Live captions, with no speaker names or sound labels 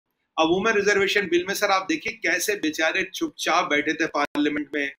अब women reservation bill में sir आप देखिए कैसे बेचारे चुपचाप बैठे थे पार्लियामेंट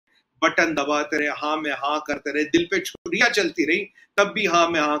में, बटन दबाते रहे, हाँ में हाँ करते रहे, दिल पे छुरियां चलती रही, तब भी हाँ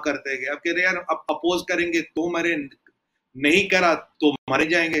में हाँ करते गए। अब कह रहे यार अब अपोज करेंगे तो मरे, नहीं करा तो मरे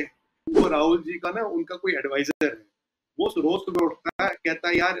जाएंगे। तो राहुल जी का ना उनका कोई एडवाइजर है, वो रोज सुबह उठता है, कहता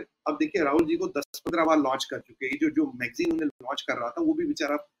है यार अब देखिए राहुल जी को 10-15 बार लॉन्च कर चुके हैं, जो मैगजीन उन्हें लॉन्च कर रहा था वो भी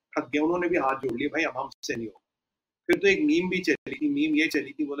बेचारा थक गया, उन्होंने भी हाथ जोड़ लिए, भाई अब हमसे नहीं होगा। फिर तो एक मीम भी चली थी, मीम ये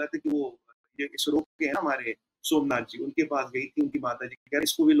चली थी, बोला था कि वो ये इसरो के हैं हमारे सोमनाथ जी, उनके पास गई थी उनकी माता जी, कह रहे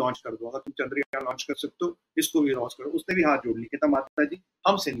इसको भी लॉन्च कर दो, अगर तुम चंद्रयान लॉन्च कर सकते हो इसको भी लॉन्च करो। उसने भी हाथ जोड़ लिया, कहता माता जी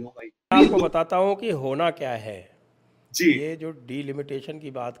हमसे नहीं होगा। आपको बताता हूँ कि होना क्या है जी। ये जो डिलिमिटेशन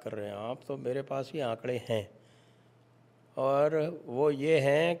की बात कर रहे हैं आप, तो मेरे पास ये आंकड़े हैं, और वो ये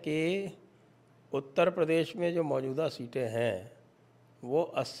हैं कि उत्तर प्रदेश में जो मौजूदा सीटें हैं वो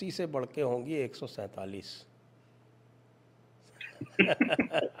 80 से बढ़ के होंगी 147।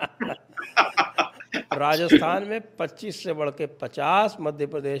 राजस्थान में 25 से बढ़ के 50, मध्य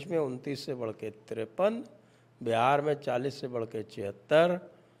प्रदेश में 29 से बढ़ के 53, बिहार में 40 से बढ़ के 76,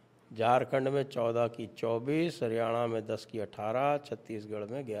 झारखंड में 14 की 24, हरियाणा में 10 की 18, छत्तीसगढ़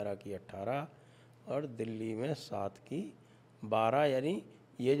में 11 की 18 और दिल्ली में 7 की 12। यानी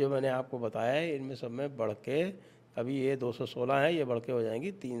ये जो मैंने आपको बताया है इनमें सब में बढ़ के, अभी ये 216 है, ये बढ़ के हो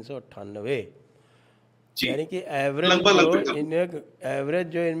जाएंगी 398। यानी कि एवरेज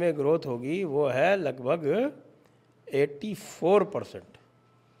जो इनमें ग्रोथ होगी वो है लगभग 84%,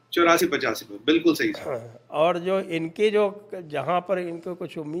 84-85, बिल्कुल सही सर। और जो इनके जो जहाँ पर इनको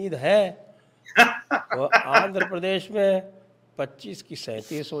कुछ उम्मीद है वो आंध्र प्रदेश में 25 की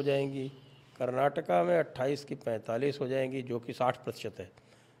 37 हो जाएंगी, कर्नाटका में 28 की 45 हो जाएंगी जो कि 60% है,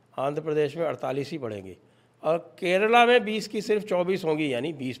 आंध्र प्रदेश में 48 ही बढ़ेंगी, और केरला में 20 की सिर्फ 24 होंगी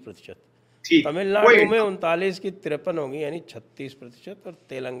यानी 20%, तमिलनाडु में 39 की 53 होंगी यानी 36%, और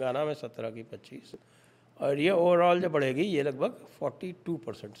तेलंगाना में 17 की 25, और ये ओवरऑल जो बढ़ेगी ये लगभग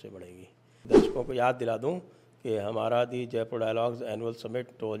 42% से बढ़ेगी। दर्शकों को याद दिला दूं कि हमारा दी जयपुर डायलॉग्स एनुअल समिट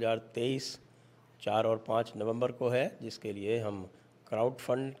 2023 4 और 5 नवंबर को है, जिसके लिए हम क्राउड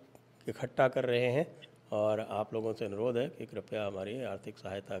फंड इकट्ठा कर रहे हैं, और आप लोगों से अनुरोध है कि कृपया हमारी आर्थिक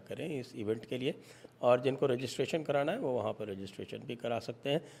सहायता करें इस इवेंट के लिए, और जिनको रजिस्ट्रेशन कराना है वो वहाँ पर रजिस्ट्रेशन भी करा सकते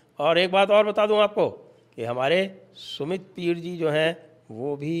हैं। और एक बात और बता दूं आपको कि हमारे सुमित पीर जी जो हैं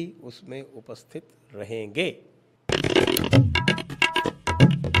वो भी उसमें उपस्थित रहेंगे।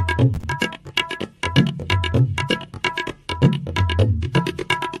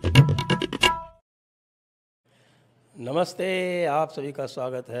 नमस्ते, आप सभी का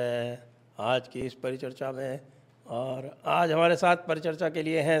स्वागत है आज की इस परिचर्चा में, और आज हमारे साथ परिचर्चा के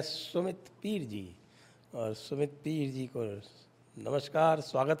लिए हैं सुमित पीर जी। और सुमित पीर जी को नमस्कार,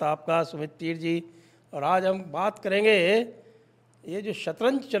 स्वागत है आपका सुमित पीर जी। और आज हम बात करेंगे ये जो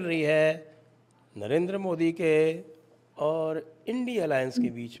शतरंज चल रही है नरेंद्र मोदी के और इंडिया अलायंस के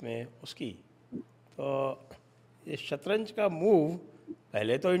बीच में उसकी। तो ये शतरंज का मूव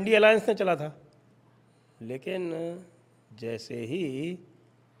पहले तो इंडिया अलायंस ने चला था, लेकिन जैसे ही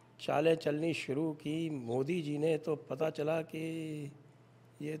चालें चलनी शुरू की मोदी जी ने, तो पता चला कि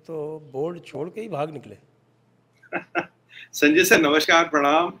ये तो बोर्ड छोड़ के ही भाग निकले। संजय सर नमस्कार,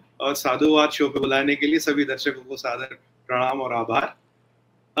 प्रणाम, और साधुवाद शो पे बुलाने के लिए सभी दर्शकों को सादर प्रणाम और आभार।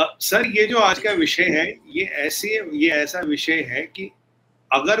 सर ये जो आज का विषय है ये ऐसा विषय है कि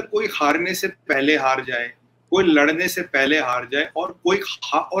अगर कोई हारने से पहले हार जाए, कोई लड़ने से पहले हार जाए,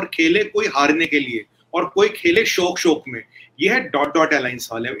 और खेले कोई हारने के लिए और कोई खेले शौक में, ये है डॉट डॉट अलायंस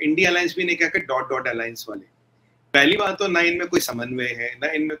वाले। इंडिया अलायंस भी नहीं कहकर डॉट डॉट अलायंस वाले। पहली बात तो ना इनमें कोई समन्वय है,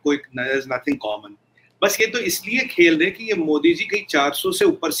 ना इनमें कोई नथिंग कॉमन। बस ये तो इसलिए खेल रहे कि ये मोदी जी कहीं 400 से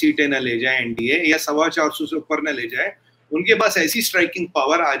ऊपर सीटें न ले जाए एनडीए, या 425 से ऊपर न ले जाए, उनके पास ऐसी स्ट्राइकिंग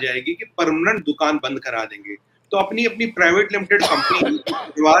पावर आ जाएगी कि परमानेंट दुकान बंद करा देंगे। तो अपनी अपनी प्राइवेट लिमिटेड कंपनी,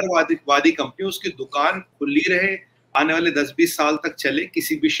 परिवारवादी कंपनी, उसकी दुकान खुली रहे, आने वाले 10-20 साल तक चले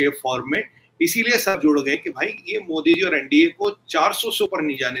किसी भी शेप फॉर्म में। इसीलिए सब जुड़ गए कि भाई ये मोदी जी और एनडीए को 400 से ऊपर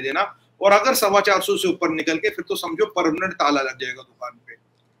नहीं जाने देना, और अगर 425 से ऊपर निकल के फिर तो समझो परमानेंट ताला लग जाएगा दुकान पे।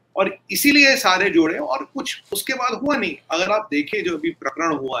 और इसीलिए सारे जोड़े, और कुछ उसके बाद हुआ नहीं। अगर आप देखिए जो अभी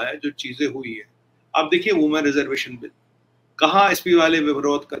प्रकरण हुआ है, जो चीजें हुई है, आप देखिए वुमेन रिजर्वेशन बिल, कहाँ एसपी वाले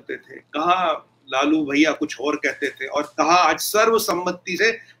विरोध करते थे, कहाँ लालू भैया कुछ और कहते थे, और कहाँ आज सर्वसम्मति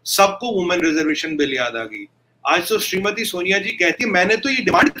से सबको वुमेन रिजर्वेशन बिल याद आ गई। आज तो श्रीमती सोनिया जी कहती मैंने तो ये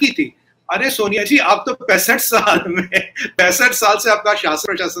डिमांड की थी। अरे सोनिया जी, आप तो 65 साल से आपका शासन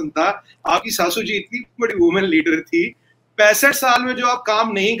प्रशासन था, आपकी सासू जी इतनी बड़ी वुमेन लीडर थी, 65 साल में जो आप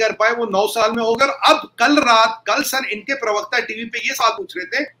काम नहीं कर पाए वो 9 साल में हो गए। अब कल सर इनके प्रवक्ता टीवी पे ये सवाल पूछ रहे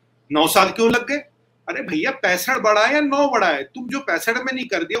थे 9 साल क्यों लग गए, अरे भैया 65 बढ़ा है या 9 बढ़ा है? तुम जो 65 में नहीं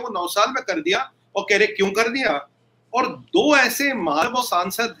कर दिया वो 9 साल में कर दिया, और कह रहे क्यों कर दिया? और दो ऐसे महानुभाव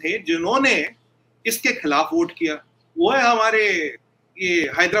सांसद थे जिन्होंने इसके खिलाफ वोट किया, वो है हमारे ये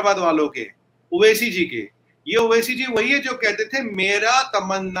हैदराबाद वालों के ओवैसी जी के। ये ओवैसी जी वही है जो कहते थे मेरा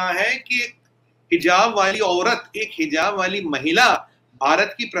तमन्ना है कि एक हिजाब वाली औरत, एक हिजाब वाली महिला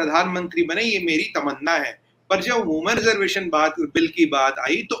भारत की प्रधानमंत्री बने, ये मेरी तमन्ना है। पर जब वुमेन रिजर्वेशन बिल की बात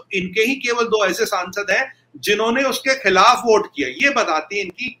आई तो इनके ही केवल दो ऐसे सांसद हैं जिन्होंने उसके खिलाफ वोट किया। ये बताती है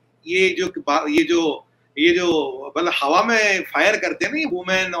इनकी ये जो मतलब हवा में फायर करते हैं ना ये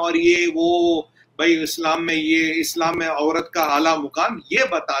वुमेन और ये वो, भाई इस्लाम में औरत का आला मुकाम, ये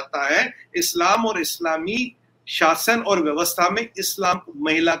बताता है इस्लाम और इस्लामी शासन और व्यवस्था में इस्लाम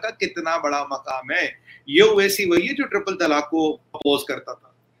महिला का कितना बड़ा मकाम है। ये वैसी वही है जो ट्रिपल तलाक को अपोज करता था।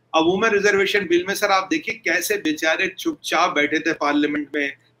 अब वुमेन रिजर्वेशन बिल में सर आप देखिए कैसे बेचारे चुपचाप बैठे थे पार्लियामेंट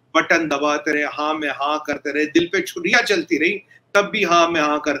में, बटन दबाते रहे, हाँ में हाँ करते रहे, दिल पे छुरियां चलती रही, तब भी हाँ में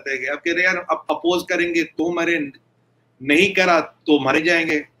हाँ करते गए। अब कह रहे यार अब अपोज करेंगे तो मरे, नहीं करा तो मरे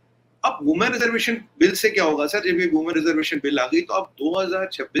जाएंगे। अब वुमेन रिजर्वेशन बिल से क्या होगा सर? जब ये वुमेन रिजर्वेशन बिल आ गई तो अब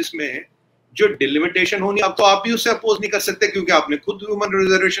 2026 में जो डिलिमिटेशन होनी, अब तो आप भी उससे अपोज नहीं कर सकते क्योंकि आपने खुद वुमेन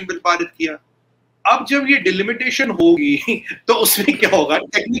रिजर्वेशन बिल पारित किया। अब जब ये डिलिमिटेशन होगी तो उसमें क्या होगा?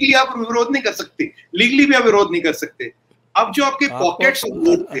 टेक्निकली आप विरोध नहीं कर सकते, लीगली भी आप विरोध नहीं कर सकते। अब जो आपके पॉकेट्स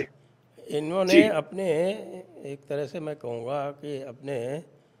वोट थे, इन्होंने अपने एक तरह से मैं कहूँगा कि अपने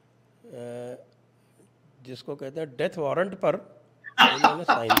जिसको कहते हैं डेथ वारंट पर इन्होंने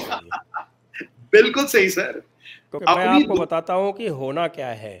साइन कर दिया। बिल्कुल सही सर। क्योंकि मैं आपको बताता हूँ कि होना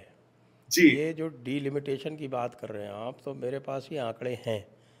क्या है जी। ये जो डिलिमिटेशन की बात कर रहे हैं आप, तो मेरे पास ये आंकड़े हैं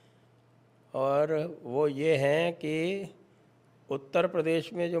और वो ये हैं कि उत्तर प्रदेश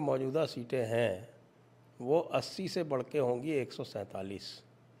में जो मौजूदा सीटें हैं वो 80 से बढ़ के होंगी 147।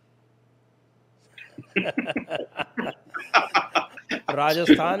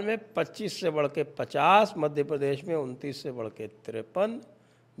 राजस्थान में 25 से बढ़ के 50, मध्य प्रदेश में 29 से बढ़ के 53,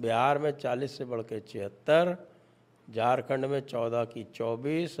 बिहार में 40 से बढ़ के 76, झारखंड में 14 की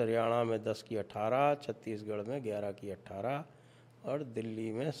 24, हरियाणा में 10 की 18, छत्तीसगढ़ में 11 की 18 और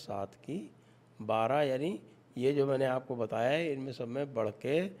दिल्ली में 7 की 12। यानी ये जो मैंने आपको बताया है इनमें सब में बढ़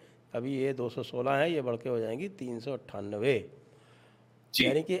के अभी ये 216 है, ये बढ़ के हो जाएंगी 398।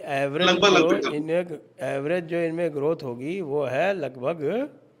 यानी कि एवरेज जो इनमें ग्रोथ होगी वो है लगभग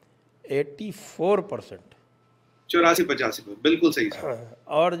 84%, 84-85, बिल्कुल सही सर।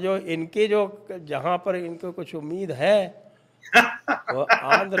 और जो इनके जो जहाँ पर इनको कुछ उम्मीद है वो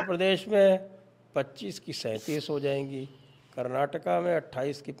आंध्र प्रदेश में 25 की 37 हो जाएंगी, कर्नाटका में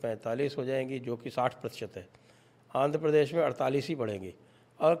 28 की 45 हो जाएंगी जो कि 60% है, आंध्र प्रदेश में 48 ही बढ़ेंगी,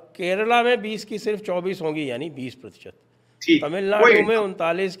 और केरला में 20 की सिर्फ 24 होंगी यानी 20%, तमिलनाडु में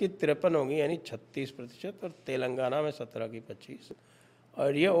 39 की 53 होंगी यानी 36%, और तेलंगाना में 17 की 25,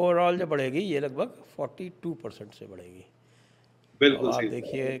 और ये ओवरऑल जो बढ़ेगी ये लगभग 42% से बढ़ेगी। बिल्कुल आप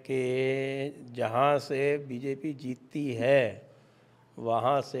देखिए कि जहाँ से बीजेपी जीतती है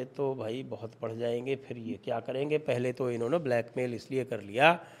वहाँ से तो भाई बहुत बढ़ जाएंगे। फिर ये क्या करेंगे? पहले तो इन्होंने ब्लैकमेल इसलिए कर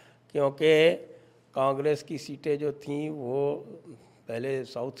लिया क्योंकि कांग्रेस की सीटें जो थीं वो पहले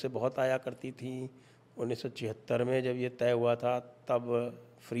साउथ से बहुत आया करती थीं। 1976 में जब ये तय हुआ था तब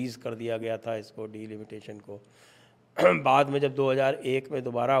फ्रीज़ कर दिया गया था इसको, डिलिमिटेशन को। बाद में जब 2001 में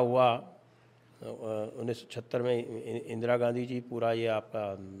दोबारा हुआ, 1976 में इंदिरा गांधी जी पूरा ये आपका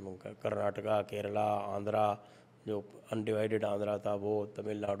कर्नाटका, केरला, आंध्रा, जो अनडिवाइडेड आंध्रा था वो,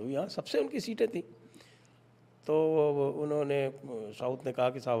 तमिलनाडु, यहाँ सबसे उनकी सीटें थी। तो उन्होंने साउथ ने कहा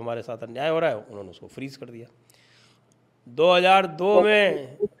कि साहब हमारे साथ अन्याय हो रहा है, उन्होंने उसको फ्रीज़ कर दिया। 2002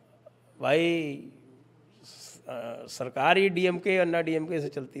 में भाई सरकार ही डीएमके अन्ना डीएमके से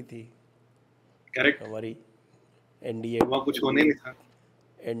चलती थी, करेक्ट, हमारी एनडीए, वहाँ कुछ होने नहीं था,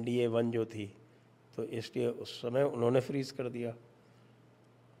 एनडीए 1 जो थी, तो इसलिए उस समय उन्होंने फ्रीज कर दिया।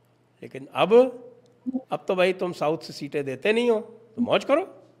 लेकिन अब तो भाई तुम साउथ से सीटें देते नहीं हो तो मौज करो।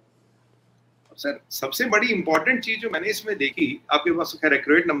 सर सबसे बड़ी इंपॉर्टेंट चीज जो मैंने इसमें देखी, आपके पास खैर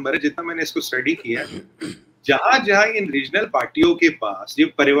एक्यूरेट नंबर है जितना मैंने इसको स्टडी किया, जहां जहां इन रीजनल पार्टियों के पास, जो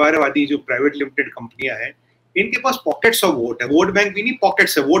परिवारवादी जो प्राइवेट लिमिटेड कंपनियां हैं, इनके पास पॉकेट्स ऑफ वोट है, वोट बैंक भी नहीं,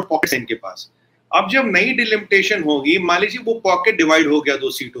 पॉकेट्स है, वोट पॉकेट्स है इनके पास। अब जब नई डिलिमिटेशन होगी, मान लीजिए वो पॉकेट डिवाइड हो गया 2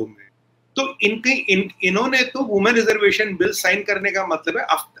 सीटों में, तो इन्होंने तो वुमेन रिजर्वेशन बिल साइन करने का मतलब है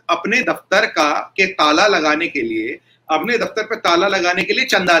अपने दफ्तर के ताला लगाने के लिए, अपने दफ्तर पे ताला लगाने के लिए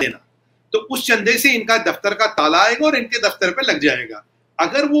चंदा देना। तो उस चंदे से इनका दफ्तर का ताला आएगा और इनके दफ्तर पे लग जाएगा।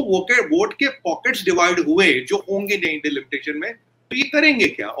 अगर वो वोट के पॉकेट्स डिवाइड हुए जो होंगे नई डिलिमिटेशन में, तो ये करेंगे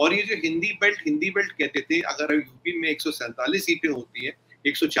क्या? और ये जो हिंदी बेल्ट कहते थे, अगर यूपी में 147 सीटें होती है,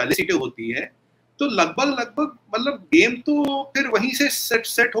 140 सीटें होती है, तो लगभग लगभग मतलब गेम तो फिर वहीं से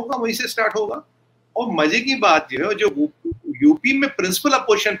सेट होगा, वहीं से स्टार्ट होगा। और मजे की बात जो है, जो यूपी में प्रिंसिपल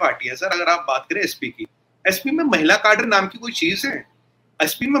अपोजिशन पार्टी है सर, अगर आप बात करें एसपी की, एसपी में महिला काडर नाम की कोई चीज है?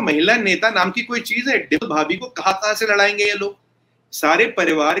 एसपी में महिला नेता नाम की कोई चीज है? डिम्पल भाभी को कहां से लड़ाएंगे ये लोग? सारे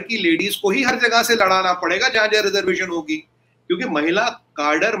परिवार की लेडीज को ही हर जगह से लड़ाना पड़ेगा जहां जहां रिजर्वेशन होगी, क्योंकि महिला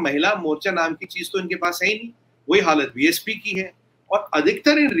काडर, महिला मोर्चा नाम की चीज तो इनके पास है ही नहीं। वही हालत बीएसपी की है। और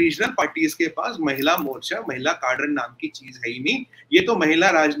अधिकतर इन रीजनल पार्टीज के पास महिला मोर्चा, महिला काडर नाम की चीज है ही नहीं। ये तो महिला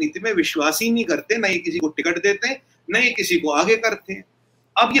राजनीति में विश्वास ही नहीं करते, न ये किसी को टिकट देते हैं, न ये किसी को आगे करते हैं।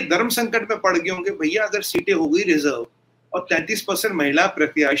 अब ये धर्म संकट में पड़ गए होंगे, भैया अगर सीटें हो गई रिजर्व और 33% महिला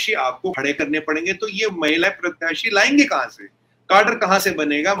प्रत्याशी आपको खड़े करने पड़ेंगे, तो ये महिला प्रत्याशी लाएंगे कहां से? काडर कहां से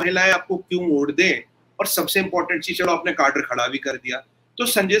बनेगा? महिलाएं आपको क्यों वोट दें? और सबसे इंपॉर्टेंट चीज, चलो आपने काडर खड़ा भी कर दिया, तो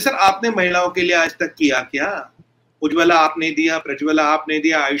संजय सर आपने महिलाओं के लिए आज तक किया क्या? उज्ज्वला आपने दिया, प्रज्वला आपने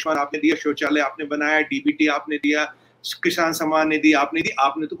दिया, आयुष्मान आपने दिया, शौचालय आपने बनाया, डीबीटी आपने दिया, किसान सम्मान निधि आपने दी,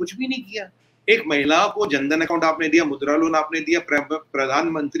 आपने तो कुछ भी नहीं किया। एक महिला को जनधन अकाउंट आपने दिया, मुद्रा लोन आपने दिया,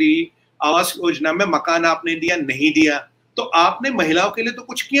 प्रधानमंत्री आवास योजना में मकान आपने दिया, नहीं दिया। तो आपने महिलाओं के लिए तो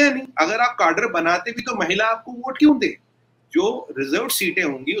कुछ किया नहीं। अगर आप काडर बनाते भी तो महिला आपको वोट क्यों दे? जो रिजर्व सीटें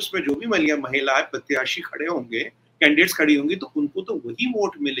होंगी उसमें जो भी महिला प्रत्याशी खड़े होंगे, कैंडिडेट्स खड़ी होंगी, तो उनको तो वही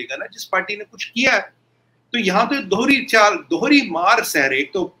वोट मिलेगा ना जिस पार्टी ने कुछ किया है। तो यहाँ तो दोहरी मार सह रहे।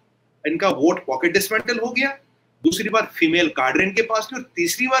 एक तो इनका वोट पॉकेट डिसमेंटल हो गया, दूसरी बार फीमेल काडर इनके पास नहीं, और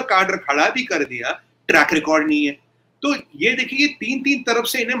तीसरी बार काडर खड़ा भी कर दिया, ट्रैक रिकॉर्ड नहीं है। तो ये देखिए, तीन तरफ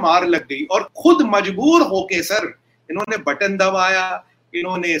से इन्हें मार लग गई, और खुद मजबूर होके सर इन्होंने बटन दबाया,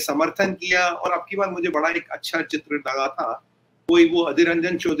 इन्होंने समर्थन किया। और आपकी बात मुझे बड़ा एक अच्छा चित्र लगा था, कोई वो अधीर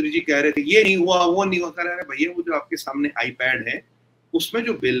रंजन चौधरी जी कह रहे थे ये नहीं हुआ, वो नहीं होता। रहे भैया, वो जो आपके सामने आईपैड है उसमें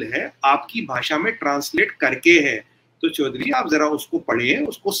जो बिल है आपकी भाषा में ट्रांसलेट करके है, तो चौधरी जी आप जरा उसको पढ़िए,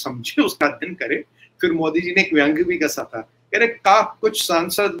 उसको समझे, उसका अध्ययन करें। फिर मोदी जी ने एक व्यंग्य भी कसा था, कह रहे कुछ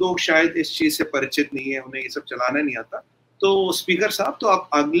सांसद लोग शायद इस चीज से परिचित नहीं है, उन्हें ये सब चलाना नहीं आता, तो स्पीकर साहब तो आप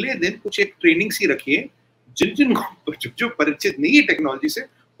अगले दिन कुछ एक ट्रेनिंग सी रखिए, जिन जो परिचित नहीं है टेक्नोलॉजी से,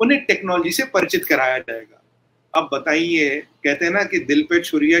 उन्हें टेक्नोलॉजी से परिचित कराया जाएगा। अब बताइए, कहते हैं ना कि दिल पे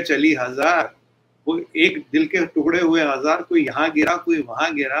छुरियां चली हजार, वो एक दिल के टुकड़े हुए हजार, कोई यहाँ गिरा कोई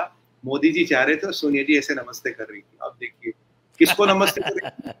वहां गिरा। मोदी जी चाह रहे थे सोनिया जी ऐसे नमस्ते कर रही थी। अब देखिए किसको नमस्ते कर रही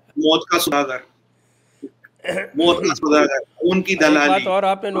थी? मौत का सुधागर, मौत का सुधागर, उनकी दलाली। बात और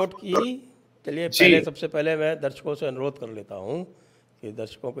आपने नोट की। चलिए सबसे पहले मैं दर्शकों से अनुरोध कर लेता हूँ कि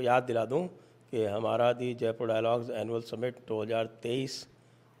दर्शकों को याद दिला दूँ कि हमारा दी जयपुर डायलॉग्स एनुअल समिट 2023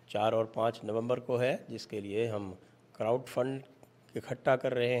 4 और 5 नवंबर को है, जिसके लिए हम क्राउड फंड इकट्ठा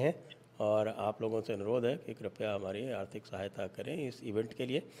कर रहे हैं। और आप लोगों से अनुरोध है कि कृपया हमारी आर्थिक सहायता करें इस इवेंट के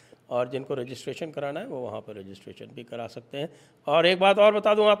लिए, और जिनको रजिस्ट्रेशन कराना है वो वहाँ पर रजिस्ट्रेशन भी करा सकते हैं। और एक बात और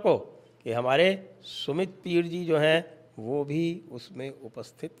बता दूँ आपको कि हमारे सुमित पीर जी जो हैं वो भी उसमें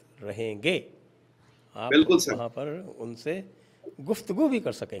उपस्थित रहेंगे। आप वहाँ पर उनसे गुफ्तगू भी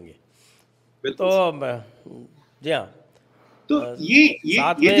कर सकेंगे। तो जी हाँ, तो ये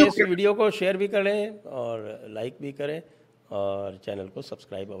साथ में इस वीडियो को शेयर भी करें और लाइक भी करें और चैनल को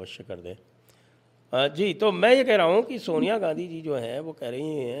सब्सक्राइब अवश्य कर दें। जी, तो मैं ये कह रहा हूँ कि सोनिया गांधी जी जो हैं वो कह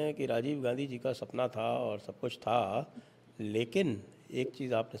रही हैं कि राजीव गांधी जी का सपना था और सब कुछ था, लेकिन एक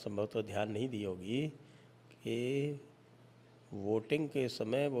चीज़ आपने संभवतः ध्यान नहीं दी होगी कि वोटिंग के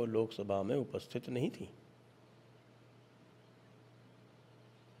समय वो लोकसभा में उपस्थित नहीं थी।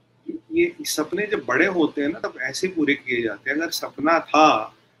 ये सपने जब बड़े होते हैं ना तब ऐसे पूरे किए जाते हैं। अगर सपना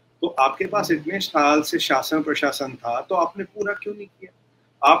था तो आपके पास इतने साल से शासन प्रशासन था, तो आपने पूरा क्यों नहीं किया?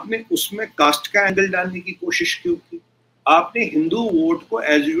 आपने उसमें कास्ट का एंगल डालने की कोशिश क्यों की? आपने हिंदू वोट को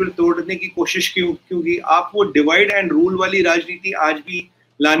एज यूजुअल तोड़ने की कोशिश क्यों की? आप वो डिवाइड एंड रूल वाली राजनीति आज भी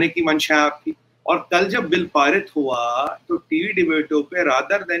लाने की मंशा है आपकी। और कल जब बिल पारित हुआ तो टीवी डिबेटों पे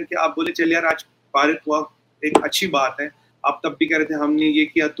रादर देन कि आप बोले चल यार आज पारित हुआ, एक अच्छी बात है, आप तब भी कह रहे थे हमने ये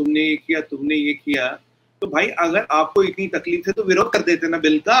किया, तुमने ये किया, तुमने ये किया। तो भाई अगर आपको इतनी तकलीफ है तो विरोध कर देते ना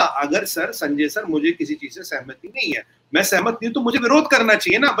बिल का। अगर सर संजय सर मुझे किसी चीज से सहमति नहीं है, मैं सहमत नहीं हूं, तो मुझे विरोध करना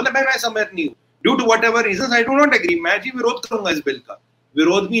चाहिए ना। मतलब मैं सहमत नहीं हूँ, due to what ever reason I do not agree, मैं जी विरोध करूंगा इस बिल का।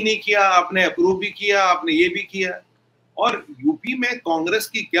 विरोध भी नहीं किया आपने, अप्रूव भी किया आपने, ये भी किया। और यूपी में कांग्रेस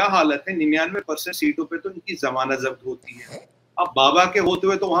की क्या हालत है, 99% सीटों पे तो इनकी जमानत जब्त होती है। अब बाबा के होते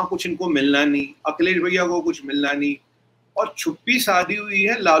हुए तो वहां कुछ इनको मिलना नहीं, अखिलेश भैया को कुछ मिलना नहीं, और छुप्पी शादी हुई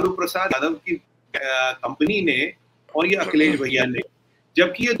है लालू प्रसाद यादव की कंपनी ने और ये अखिलेश भैया ने,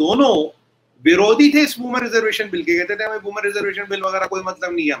 जबकि ये दोनों विरोधी थे इस वुमेन रिजर्वेशन बिल के। कहते थे हमें वुमेन रिजर्वेशन बिल वगैरह कोई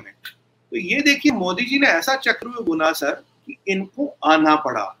मतलब नहीं है हमें। तो ये देखिए मोदी जी ने ऐसा चक्रव्यूह बुना सर कि इनको आना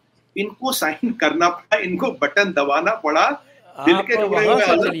पड़ा, इनको साइन करना पड़ा, इनको बटन दबाना पड़ा। दिल के टुकड़े हुए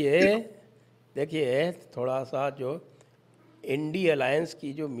चलिए देखिए थोड़ा सा जो इंडी अलायंस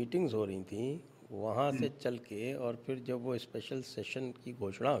की जो मीटिंग्स हो रही थी वहाँ से चल के और फिर जब वो स्पेशल सेशन की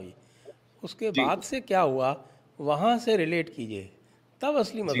घोषणा हुई उसके जी बाद से क्या हुआ, वहाँ से रिलेट कीजिए, तब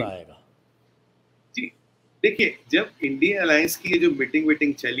असली जी मज़ा आएगा। जी। देखिए, जब इंडिया अलायंस की ये जो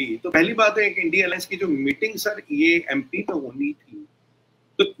मीटिंग चली, तो पहली बात है कि इंडिया अलायंस की जो मीटिंग सर ये एमपी में होनी थी,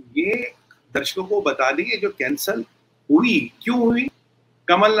 तो ये दर्शकों को बता दी जो कैंसल हुई, क्यों हुई?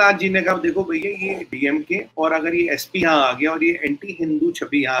 कमलनाथ जी ने कहा देखो भैया ये डीएमके और अगर ये एसपी यहाँ आ गया और ये एंटी हिंदू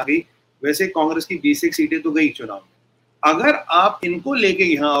छवि यहाँ आ गई, वैसे कांग्रेस की 20 सीटें तो गई चुनाव में, अगर आप इनको लेके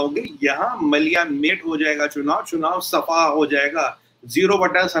यहाँ आओगे, यहाँ मलिया मेट हो जाएगा चुनाव, चुनाव सफा हो जाएगा, 0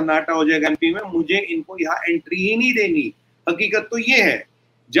 बटा सन्नाटा हो जाएगा एमपी में, मुझे इनको यहाँ एंट्री ही नहीं देनी। हकीकत तो ये है,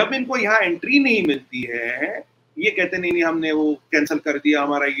 जब इनको यहाँ एंट्री नहीं मिलती है, ये कहते नहीं नहीं हमने वो कैंसिल कर दिया,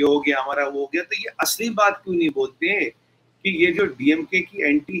 हमारा ये हो गया, हमारा वो हो गया, तो ये असली बात क्यों नहीं बोलते कि ये जो डीएमके की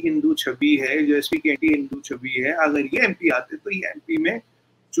एंटी हिंदू छवि है, जो एसपी की एंटी हिंदू छवि है, अगर ये एमपी आते तो ये एमपी में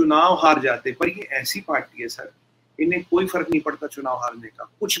चुनाव हार जाते। पर ये ऐसी पार्टी है सर, इन्हें कोई फर्क नहीं पड़ता चुनाव हारने का,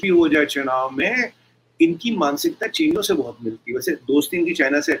 कुछ भी हो जाए चुनाव में, इनकी मानसिकता चीनों से बहुत मिलती है। वैसे दोस्ती इनकी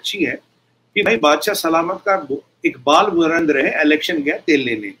चाइना से अच्छी है कि भाई बादशाह सलामत का इकबाल बुलंद रहे, इलेक्शन गया तेल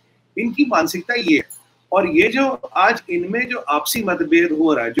लेने, इनकी मानसिकता ये है। और ये जो आज इनमें जो आपसी मतभेद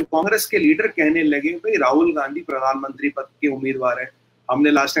हो रहा है, जो कांग्रेस के लीडर कहने लगे भाई राहुल गांधी प्रधानमंत्री पद के उम्मीदवार है,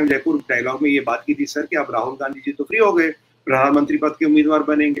 हमने लास्ट टाइम जयपुर डायलॉग में ये बात की थी सर कि अब राहुल गांधी जी तो फ्री हो गए, प्रधानमंत्री पद के उम्मीदवार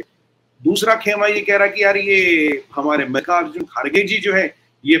बनेंगे। दूसरा खेमा ये कह रहा कि यार ये हमारे मल्लिकार्जुन खड़गे जी जो है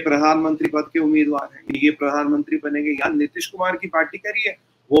ये प्रधानमंत्री पद के उम्मीदवार है, ये प्रधानमंत्री बनेंगे। यार नीतीश कुमार की पार्टी कह रही है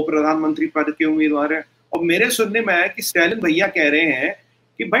वो प्रधानमंत्री पद के उम्मीदवार है। और मेरे सुनने में आया कि स्टालिन भैया कह रहे हैं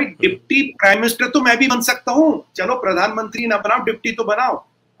कि भाई डिप्टी प्राइम मिनिस्टर तो मैं भी बन सकता हूँ, चलो प्रधानमंत्री ना बनाओ डिप्टी तो बनाओ।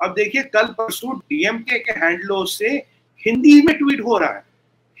 अब देखिए कल परसों डीएमके के हैंडलों से हिंदी में ट्वीट हो रहा है,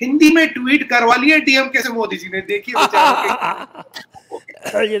 हिंदी में ट्वीट करवा लिया डीएमके से मोदी जी ने। देखिए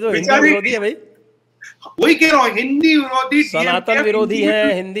ये तो हिंदी विरोधी है भाई, वही कह रहा हूँ, हिंदी विरोधी, सनातन विरोधी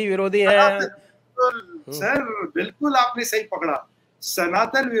है, हिंदी विरोधी है। सर बिल्कुल आपने सही पकड़ा,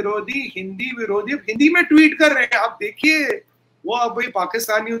 सनातन विरोधी, हिंदी विरोधी, हिंदी में ट्वीट कर रहे हैं। आप देखिए वो अब भाई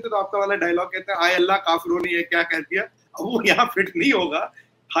पाकिस्तानी होते तो आपका वाला डायलॉग कहते हैं हाय अल्लाह काफिरों ने ये क्या कह दिया, अब वो यहाँ फिट नहीं होगा।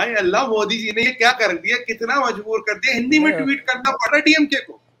 हाय अल्लाह मोदी जी ने ये क्या कर दिया, कितना मजबूर कर दिया, हिंदी में ट्वीट करना पड़ा डीएमके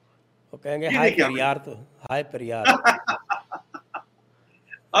को। वो कहेंगे हाय परियार, तो हाय परियार।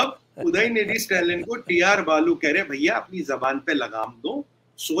 अब उदय निधि स्टैलिन को टीआर बालू कह रहे भैया अपनी जबान पे लगाम दो,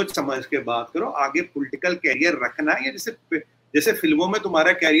 सोच समझ के बात करो, आगे पॉलिटिकल कैरियर रखना है, जैसे जैसे फिल्मों में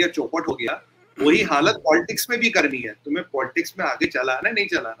तुम्हारा कैरियर चौपट हो गया, वही हालत पॉलिटिक्स में भी करनी है, तुम्हें पॉलिटिक्स में आगे चलाना नहीं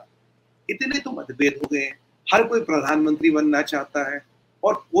चलाना। इतने तो मतभेद हो गए, हर कोई प्रधानमंत्री बनना चाहता है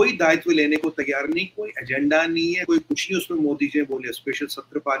और कोई दायित्व लेने को तैयार नहीं, कोई एजेंडा नहीं है, कोई कुछ नहीं। उसमें मोदी जी बोले स्पेशल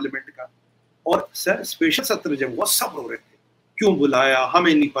सत्र पार्लियामेंट का, और सर स्पेशल सत्र जब वो सब रो रहे थे क्यों बुलाया,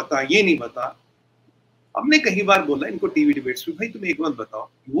 हमें नहीं पता, ये नहीं पता। हमने कई बार बोला इनको टीवी डिबेट्स में, भाई तुम एक बात बताओ,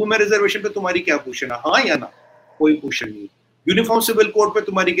 वो मैं रिजर्वेशन पे तुम्हारी क्या पूछना, हाँ या ना, कोई क्वेश्चन नहीं। यूनिफॉर्म सिविल कोड पे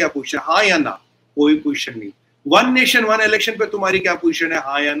तुम्हारी क्या पोजीशन है, हाँ या ना, कोई पोजीशन नहीं। वन नेशन वन इलेक्शन पे तुम्हारी क्या पोजीशन है,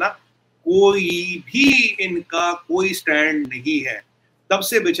 हाँ या ना, कोई भी इनका कोई स्टैंड नहीं है। तब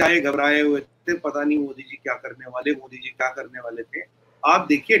से बेचारे घबराए हुए थे, पता नहीं मोदी जी क्या करने वाले, मोदी जी क्या करने वाले थे। आप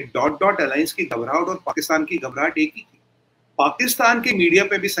देखिए डॉट डॉट अलायंस की घबराहट और पाकिस्तान की घबराहट एक ही थी। पाकिस्तान के मीडिया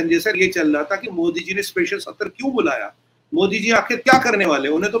पे भी संजय सर ये चल रहा था कि मोदी जी ने स्पेशल सत्र क्यों बुलाया, मोदी जी आखिर क्या करने वाले,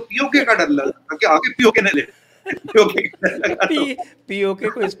 उन्हें तो पीओके का डर लगा था कि आगे पीओके न ले। पीओके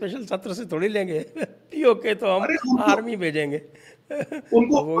को स्पेशल सत्र से थोड़ी लेंगे, पीओके तो हम आर्मी भेजेंगे।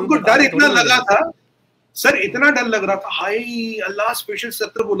 उनको डर इतना लगा था सर, इतना डर लग रहा था, हाय अल्लाह स्पेशल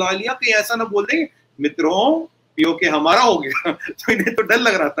सत्र बुला लिया कि ऐसा ना बोल दें मित्रों पीओके हमारा हो गया। तो इन्हें तो डर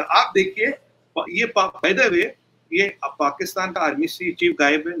लग रहा था। आप देखिए ये बाय द वे ये पाकिस्तान का आर्मी चीफ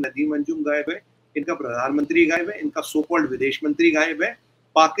गायब है, नदीम अंजुम गायब है, इनका प्रधानमंत्री गायब है, इनका सो कॉल्ड विदेश मंत्री गायब है,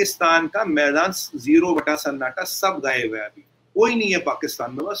 पाकिस्तान का मैदान 0 बटा सन्नाटा, सब गायब है। अभी कोई नहीं है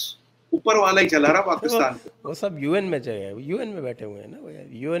पाकिस्तान में, बस ऊपर वाला ही चला रहा पाकिस्तान को। वो सब यूएन में चाहिए, यूएन में बैठे हुए हैं ना,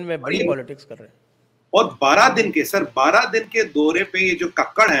 यूएन में बड़ी पॉलिटिक्स कर रहे हैं। और 12 दिन के सर 12 दिन के दौरे पे ये जो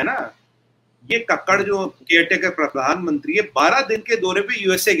कक्कड़ है ना, ये कक्कड़ जो केयरटेकर प्रधानमंत्री है, 12 दिन के दौरे पे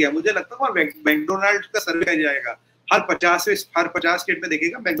यूएसए गया। मुझे लगता है मैकडोनाल्ड का सर्वे जाएगा, हर 50 स्टेट में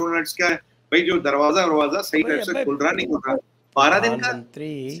देखेगा मैकडोनाल्ड्स का भाई जो दरवाजा सही तरह से खुल रहा नहीं खुल रहा। 12 दिन का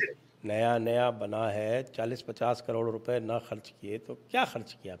प्रधानमंत्री नया बना है, 40-50 करोड़ रुपए ना खर्च किए तो क्या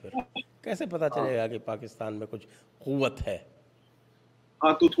खर्च किया, फिर कैसे पता चलेगा कि पाकिस्तान में कुछ कुव्वत है।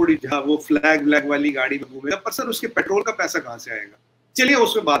 हाँ तो थोड़ी वो फ्लैग वाली गाड़ी में घूमेगा, पर सर उसके पेट्रोल का पैसा कहाँ से आएगा? चलिए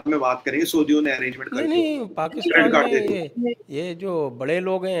उसमें बाद में बात करेंगे, सऊदियों ने अरेंजमेंट नहीं करके नहीं, पाकिस्तान में ये जो बड़े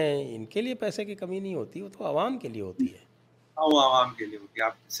लोग हैं इनके लिए पैसे की कमी नहीं होती, वो तो आवाम के लिए होती है। वो आवाम के लिए होती है,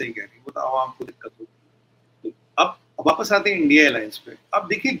 आप सही कह रही हैं, वो तो आवाम को दिक्कत होती है। तो अब वापस आते हैं इंडिया अलायंस पे। अब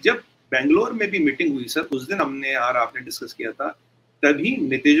देखिए, जब बेंगलोर में भी मीटिंग हुई सर, उस दिन हमने और आपने डिस्कस किया था, तभी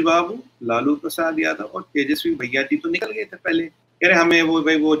नीतीश बाबू, लालू प्रसाद यादव और तेजस्वी भैया जी तो निकल गए थे पहले, कह रहे हमें वो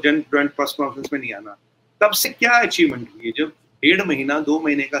भाई वो जॉइंट प्रेस कॉन्फ्रेंस में नहीं आना। तब से क्या अचीवमेंट हुई है? जब 1.5 महीना 2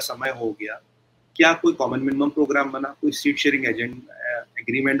 महीने का समय हो गया, क्या कोई कॉमन मिनिमम प्रोग्राम बना, कोई सीट शेयरिंग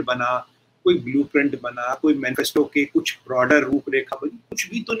एग्रीमेंट बना, कोई ब्लूप्रिंट बना, कोई मैनिफेस्टो के कुछ ब्रॉडर रूपरेखा बनी? कुछ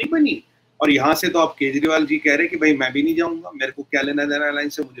भी तो नहीं बनी। और यहाँ से तो आप केजरीवाल जी कह रहे कि भाई मैं भी नहीं जाऊंगा, मेरे को क्या लेना देना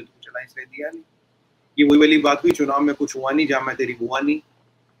अलायंस से, मुझे तो कुछ अलायंस नहीं दिया नहीं। ये वही वाली बात हुई, चुनाव में कुछ हुआ नहीं, जहाँ मैं तेरी बुआ नहीं।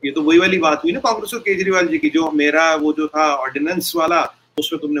 ये तो वही वाली बात हुई ना कांग्रेस और केजरीवाल जी की, जो मेरा वो जो था ऑर्डिनेंस वाला,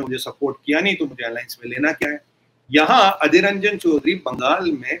 उसमें तुमने मुझे सपोर्ट किया नहीं, तो मुझे अलायंस में लेना क्या है। यहाँ अधीर रंजन चौधरी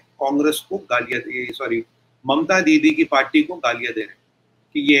बंगाल में कांग्रेस को गालियां, सॉरी, ममता दीदी की पार्टी को गालियां दे रहे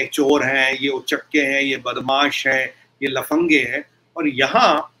कि ये चोर हैं, ये उचक्के हैं, ये बदमाश हैं, ये लफंगे हैं। और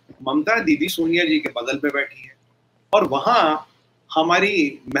यहाँ ममता दीदी सोनिया जी के बगल पे बैठी है, और वहां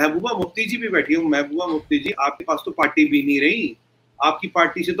हमारी महबूबा मुफ्ती जी भी बैठी है। महबूबा मुफ्ती जी, आपके पास तो पार्टी भी नहीं रही, आपकी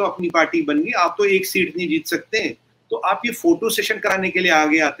पार्टी से तो अपनी पार्टी बन गई, आप तो एक सीट नहीं जीत सकते, तो आप ये फोटो सेशन कराने के लिए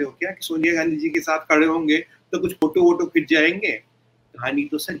आगे आते हो क्या कि सोनिया गांधी जी के साथ खड़े होंगे तो कुछ फोटो वोटो खिंच जाएंगे? कहानी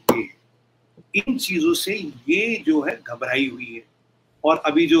तो सर ये है। इन चीजों से ये जो है घबराई हुई है। और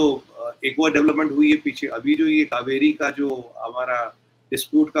अभी जो एक और डेवलपमेंट हुई है पीछे, अभी जो ये कावेरी का जो हमारा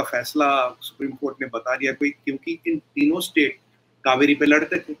डिस्प्यूट का फैसला सुप्रीम कोर्ट ने बता दिया, कोई क्योंकि इन तीनों स्टेट कावेरी पे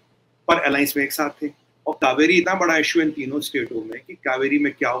लड़ते थे पर अलायंस में एक साथ थे, और कावेरी इतना बड़ा इशू इन तीनों स्टेटों में कि कावेरी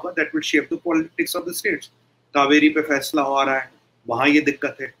में क्या होगा, that will shape the politics of the states. Kaveri पे फैसला हो रहा है, वहां ये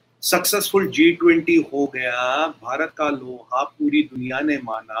दिक्कत है। सक्सेसफुल G20 हो गया, भारत का लोहा पूरी दुनिया ने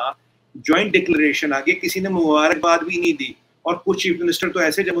माना, ज्वाइंट डिक्लेरेशन आ गया, किसी ने मुबारकबाद भी नहीं दी। और कुछ चीफ मिनिस्टर तो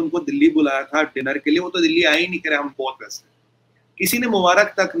ऐसे, जब उनको दिल्ली बुलाया था डिनर के लिए, वो तो दिल्ली आए ही नहीं, करे हम बहुत पैसे, किसी ने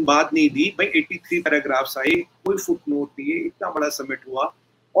मुबारक तक बात नहीं दी भाई। 83 पैराग्राफ्स आए, कोई फुट नोट नहीं है। इतना बड़ा समिट हुआ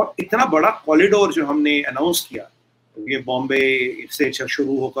और इतना बड़ा कॉरिडोर जो हमने अनाउंस किया, ये बॉम्बे से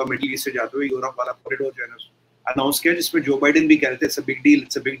शुरू होकर मिडिल ईस्ट से जाते हुए यूरोप वाला कॉरिडोर जो अनाउंस किया, जिसमें जो बाइडेन भी कह रहे थे it's a big deal,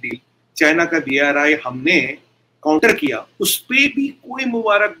 it's a big deal. China का BRI हमने काउंटर किया, उस पर भी कोई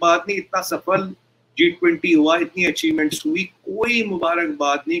मुबारकबाद नहीं। इतना सफल G20 हुआ, इतनी अचीवमेंट्स हुई, कोई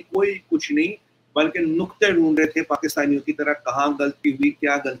मुबारकबाद नहीं, कोई कुछ नहीं, बल्कि नुक्ते ढूंढ रहे थे पाकिस्तानियों की तरह, कहाँ गलती हुई,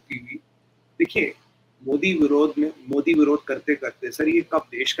 क्या गलती हुई। देखिए, मोदी विरोध करते करते सर ये कब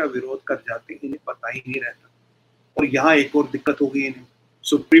देश का विरोध कर जाते इन्हें पता ही नहीं रहता। और यहाँ एक और दिक्कत हो गई इन्हें,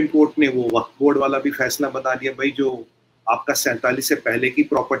 सुप्रीम कोर्ट ने वो वक्फ बोर्ड वाला भी फैसला बता दिया, भाई जो आपका 47 से पहले की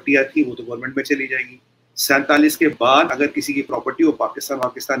प्रॉपर्टियां थी वो तो गवर्नमेंट में चली जाएगी, 47 के बाद अगर किसी की प्रॉपर्टी वो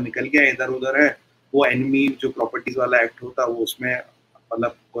पाकिस्तान निकल गया, इधर उधर है, वो एनिमी जो प्रॉपर्टीज वाला एक्ट होता है वो उसमें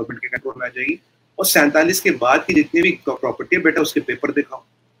मतलब गवर्नमेंट के कंट्रोल में आ जाएगी। और 47 के बाद की जितनी भी प्रॉपर्टी है बेटा, उसके पेपर दिखाओ।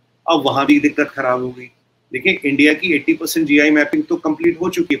 अब वहां भी दिक्कत खराब हो गई। देखिए, इंडिया की 80% GI मैपिंग तो कंप्लीट हो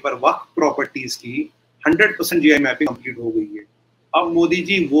चुकी है, पर वक्फ प्रॉपर्टीज की 100% GI मैपिंग कंप्लीट हो गई है। अब मोदी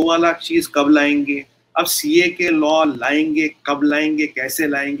जी वो वाला चीज कब लाएंगे? अब CA के लॉ लाएंगे, कब लाएंगे, कैसे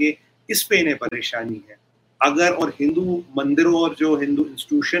लाएंगे, इस पे इन्हें परेशानी है। अगर और हिंदू मंदिरों और जो हिंदू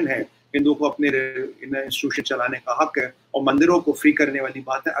इंस्टीट्यूशन है, हिंदू को अपने इंस्टीट्यूशन चलाने का हक है और मंदिरों को फ्री करने वाली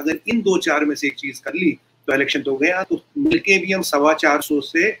बात है, अगर इन 2-4 में से एक चीज कर ली तो इलेक्शन तो गया। तो मिलके भी हम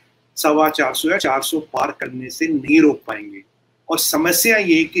 450 या 400 पार करने से नहीं रोक पाएंगे। और समस्या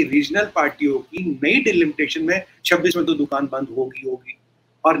ये कि रीजनल पार्टियों की नई डिलिमिटेशन में 26 में तो दुकान बंद होगी,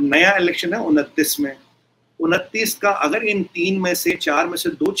 और नया इलेक्शन है 29 में। 29 का अगर इन 3 में से 4 में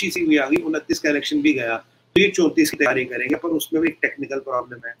से 2 चीजें भी आ गई, 29 का इलेक्शन भी गया, तो ये 34 की तैयारी करेंगे। पर उसमें भी एक टेक्निकल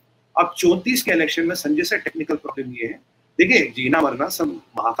प्रॉब्लम है। अब 34 के इलेक्शन में संजय सर टैक्टिकल प्रॉब्लम ये है, देखिए जीना मरना सब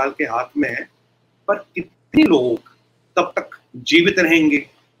महाकाल के हाथ में है, पर कितने लोग तब तक जीवित रहेंगे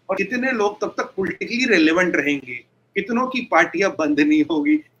और कितने लोग तब तक पॉलिटिकली रेलेवेंट रहेंगे, कितनों की पार्टियां बंद नहीं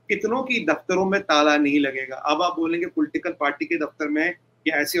होगी, कितनों की दफ्तरों में ताला नहीं लगेगा। अब आप बोलेंगे पॉलिटिकल पार्टी के दफ्तर में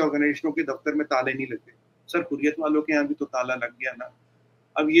या ऐसी ऑर्गेनाइजेशनों के दफ्तर में ताले नहीं लगते, सर हुर्रियत वालों के यहाँ भी तो ताला लग गया ना।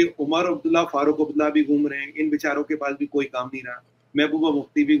 अब ये उमर अब्दुल्ला, फारूक अब्दुल्ला भी घूम रहे हैं, इन बेचारों के पास भी कोई काम नहीं रहा। महबूबा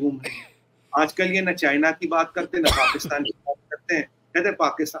मुफ्ती भी घूम रही है। आजकल ये ना चाइना की बात करते, ना पाकिस्तान की बात करते हैं, कहते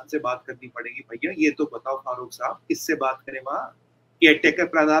पाकिस्तान से बात करनी पड़ेगी। भैया ये तो बताओ फारूक साहब, किससे बात करें वहाँ? केयरटेकर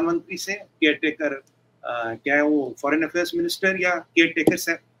प्रधानमंत्री से, केयरटेकर क्या है वो फॉरेन अफेयर्स मिनिस्टर, या केयरटेकर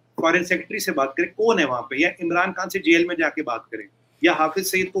से फॉरेन सेक्रेटरी से बात करें? कौन है वहां पे? या इमरान खान से जेल में जाके बात करें, या हाफिज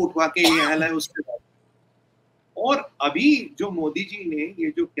सईद को उठवा के ये हाल है उससे बात। और अभी जो मोदी जी ने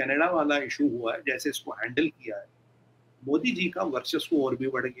ये जो कनाडा वाला इशू हुआ है, जैसे इसको हैंडल किया है, मोदी जी का वर्चस्व और भी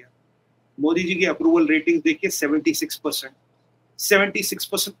बढ़ गया। मोदी जी की अप्रूवल रेटिंग देखिए 76%,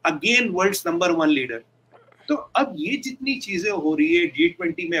 76% अगेन वर्ल्ड्स नंबर 1 लीडर। तो अब ये जितनी चीजें हो रही है,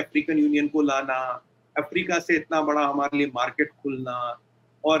 G20 में अफ्रीकन यूनियन को लाना, अफ्रीका से इतना बड़ा हमारे लिए मार्केट खुलना,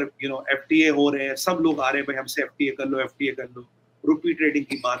 और एफटीए हो रहे हैं, सब लोग आ रहे हैं भाई हमसे एफटीए कर लो, एफटीए कर लो, रुपी ट्रेडिंग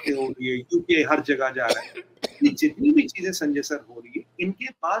की बातें हो रही है, यूके हर जगह जा रहा है। ये जितनी भी चीजें संजय सर हो रही है,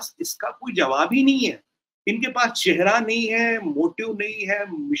 इनके पास इसका कोई जवाब ही नहीं है। इनके पास चेहरा नहीं है, मोटिव नहीं है,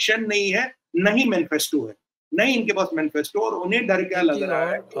 मिशन नहीं है, नहीं मैनिफेस्टो है, नहीं इनके पास मैनिफेस्टो। और उन्हें डर क्या एक लग चीज़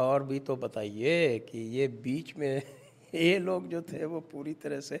रहा है और भी तो बताइए कि ये बीच में ये लोग जो थे वो पूरी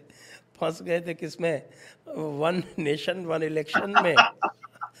तरह से फंस गए थे किसमें, वन नेशन वन इलेक्शन में।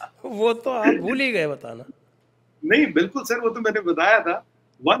 वो तो आप भूल ही गए बताना। नहीं बिल्कुल सर, वो तो मैंने बताया था,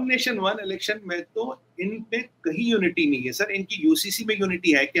 वन नेशन वन इलेक्शन में तो इन पे कहीं यूनिटी नहीं है सर। इनकी यूसीसी में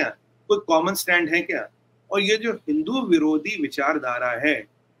यूनिटी है क्या? कोई कॉमन स्टैंड है क्या? और ये जो हिंदू विरोधी विचारधारा है,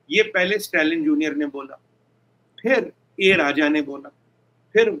 ये पहले स्टैलिन जूनियर ने बोला, फिर ए राजा ने बोला,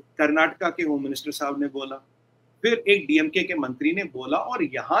 फिर कर्नाटका के होम मिनिस्टर साहब ने बोला, फिर एक डीएमके के मंत्री ने बोला, और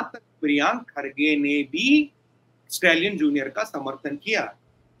यहां तक प्रियांक खड़गे ने भी स्टैलियन जूनियर का समर्थन किया।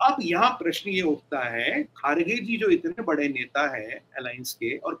 अब यहाँ प्रश्न ये उठता है, खारगे जी जो इतने बड़े नेता हैं अलायंस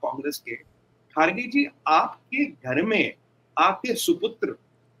के और कांग्रेस के, खारगे जी आपके घर में आपके सुपुत्र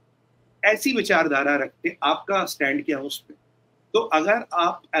ऐसी विचारधारा रखते, आपका स्टैंड क्या उस पर? तो अगर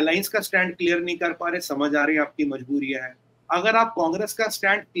आप अलायंस का स्टैंड क्लियर नहीं कर पा रहे, समझ आ रही है आपकी मजबूरियां हैं। अगर आप कांग्रेस का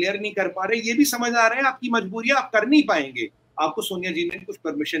स्टैंड क्लियर नहीं कर पा रहे, ये भी समझ आ रहे हैं आपकी मजबूरियां, आप कर नहीं पाएंगे, आपको सोनिया जी ने कुछ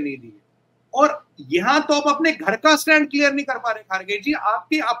परमिशन नहीं दी है। और यहां तो आप अपने घर का स्टैंड क्लियर नहीं कर पा रहे खारगे जी,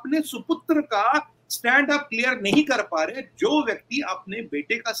 आपके अपने सुपुत्र का स्टैंड आप क्लियर नहीं कर पा रहे। जो व्यक्ति अपने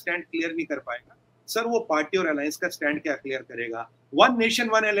बेटे का स्टैंड क्लियर नहीं कर पाएगा सर, वो पार्टी और अलायंस का स्टैंड क्या क्लियर करेगा? वन नेशन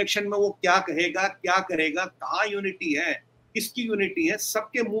वन इलेक्शन में वो क्या कहेगा, क्या करेगा? कहाँ यूनिटी है, किसकी यूनिटी है?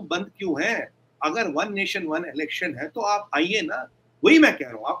 सबके मुंह बंद क्यों है? अगर वन नेशन वन इलेक्शन है तो आप आइए ना। वही मैं कह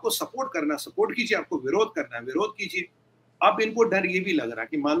रहा हूँ, आपको सपोर्ट करना सपोर्ट कीजिए, आपको विरोध करना विरोध कीजिए। अब इनको डर ये भी लग रहा है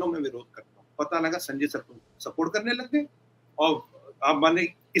कि मान लो मैं विरोध करता हूँ, पता लगा संजय सर को सपोर्ट करने लग गए, और अब माने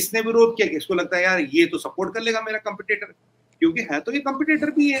इसने विरोध किया कि इसको लगता है यार ये तो सपोर्ट कर लेगा मेरा कंपटीटर, क्योंकि है तो ये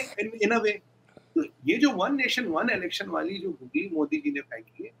कंपटीटर भी है इन अ वे। तो ये जो वन नेशन वन इलेक्शन वाली जो बुद्धि मोदी जी ने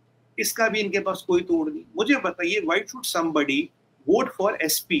फेंकी है, इसका भी इनके पास कोई तोड़ नहीं। मुझे बताइए, why should somebody vote for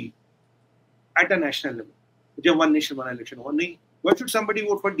SP at a national level जब वन नेशन वन इलेक्शन हो? नहीं। Why should somebody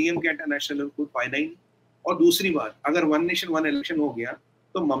vote for DMK at a national level? कोई फायदा ही नहीं। और दूसरी बात, अगर वन नेशन वन इलेक्शन हो गया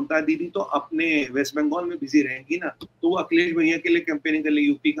तो ममता दीदी तो अपने वेस्ट बंगाल में बिजी रहेंगी ना, तो वो अखिलेश भैया के लिए कैंपेनिंग करने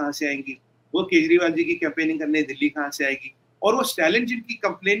यूपी कहाँ से आएंगी? वो केजरीवाल जी की कैंपेनिंग करने दिल्ली कहाँ से आएगी? और वो स्टैलिन जी की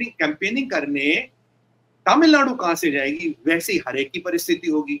कैंपेनिंग करने तमिलनाडु कहाँ से जाएगी? वैसे ही हर एक की परिस्थिति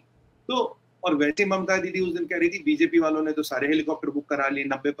होगी। तो और वैसे ममता दीदी उस दिन कह रही थी बीजेपी वालों ने तो सारे हेलीकॉप्टर बुक करा लिए,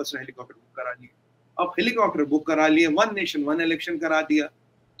 90% हेलीकॉप्टर बुक करा लिए। अब हेलीकॉप्टर बुक करा लिए, वन नेशन वन इलेक्शन करा दिया,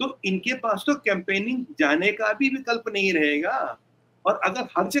 तो इनके पास तो कैंपेनिंग जाने का भी विकल्प नहीं रहेगा। और अगर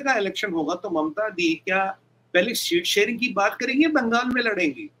हर जगह इलेक्शन होगा तो ममता दी क्या पहले सीट शेयरिंग की बात करेंगे, बंगाल में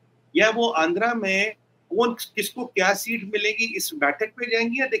लड़ेंगी, या वो आंध्रा में कौन किसको क्या सीट मिलेगी इस बैठक पे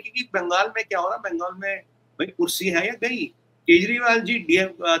जाएंगी, या देखेंगी बंगाल में क्या हो रहा, बंगाल में भाई कुर्सी है या गई? केजरीवाल जी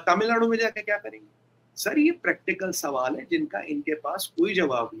तमिलनाडु में जाके क्या करेंगे? सर ये प्रैक्टिकल सवाल है जिनका इनके पास कोई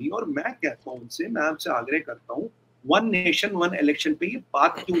जवाब नहीं। और मैं कहता हूं उनसे, मैं आपसे आग्रह करता हूं, वन नेशन वन इलेक्शन पे ये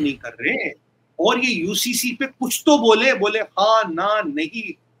बात क्यों नहीं कर रहे? और ये यूसीसी पे कुछ तो बोले, बोले हाँ ना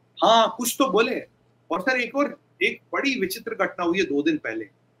नहीं, हाँ कुछ तो बोले। और सर एक बड़ी विचित्र घटना हुई है 2 दिन पहले।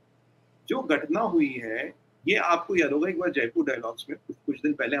 जो घटना हुई है, ये आपको याद होगा, एक बार जयपुर डायलॉग्स में कुछ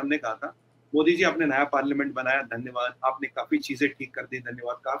दिन पहले हमने कहा था, मोदी जी आपने नया पार्लियामेंट बनाया, धन्यवाद, आपने काफी चीजें ठीक कर दी,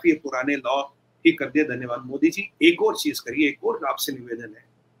 धन्यवाद, काफी पुराने लॉ ठीक कर दिया, धन्यवाद। मोदी जी एक और चीज करिए, एक और आपसे निवेदन है,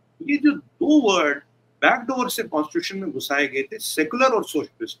 ये जो 2 वर्ड बैकडोर से कॉन्स्टिट्यूशन में घुसाए गए थे, सेकुलर और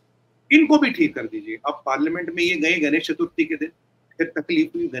सोशलिस्ट, इनको भी ठीक कर दीजिए। अब पार्लियामेंट में ये गए गणेश चतुर्थी के दिन, फिर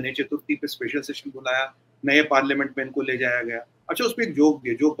तकलीफ हुई, गणेश चतुर्थी पे स्पेशल सेशन बुलाया, नए पार्लियामेंट में इनको ले जाया गया। अच्छा, उस पर एक जोक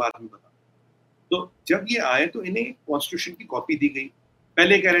दिया, जोक बाद में बता। तो जब ये आए तो इन्हें कॉन्स्टिट्यूशन की कॉपी दी गई।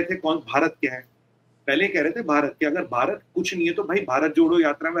 पहले कह रहे थे कौन भारत क्या है, पहले कह रहे थे भारत क्या, अगर भारत कुछ नहीं है तो भाई भारत जोड़ो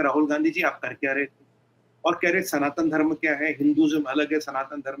यात्रा में राहुल गांधी जी आप कर क्या रहे थे? और कह रहे सनातन धर्म क्या है, हिंदुज्म अलग है,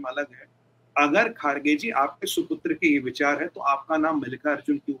 सनातन धर्म अलग है। अगर खारगे जी आपके सुपुत्र के ये विचार है तो आपका नाम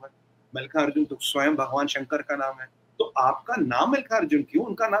मल्लिकार्जुन क्यों है? मल्लिकार्जुन तो स्वयं भगवान शंकर का नाम है, तो आपका नाम मल्लिकार्जुन क्यों,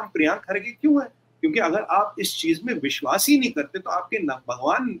 उनका नाम प्रियांक खड़गे क्यों है? क्योंकि अगर आप इस चीज में विश्वास ही नहीं करते तो आपके नाम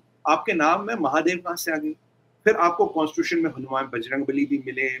भगवान, आपके नाम में महादेव कहाँ से आ गए? फिर आपको कॉन्स्टिट्यूशन में हनुमान बजरंगबली भी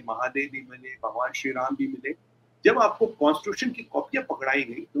मिले, महादेव भी मिले, भगवान श्री राम भी मिले। जब आपको कॉन्स्टिट्यूशन की कॉपियां पकड़ाई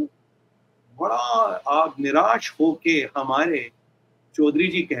गई तो बड़ा आप निराश होके हमारे चौधरी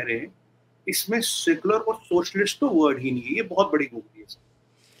जी कह रहे हैं इसमें सेकुलर और सोशलिस्ट तो वर्ड ही नहीं है, ये बहुत बड़ी गलती है।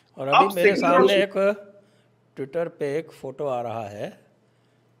 और अभी आप मेरे सेकुलर सामने एक ट्विटर पे एक फोटो आ रहा है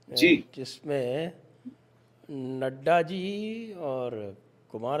जी जिसमें नड्डा जी और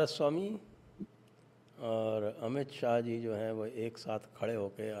कुमारस्वामी और अमित शाह जी जो हैं वो एक साथ खड़े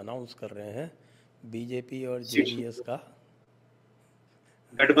होकर अनाउंस कर रहे हैं बीजेपी और जेडीएस का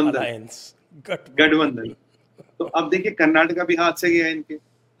गठबंधन अलायंस, गठबंधन। गठबंधन। तो अब देखिए कर्नाटका भी हाथ से गया इनके।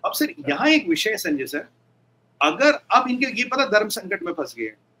 अब सर यहाँ एक विषय है संजय सर, अगर अब इनके ये पता धर्म संकट में फंस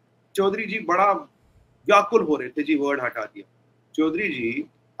गए, चौधरी जी बड़ा व्याकुल हो रहे थे जी वर्ड हटा दिया। चौधरी जी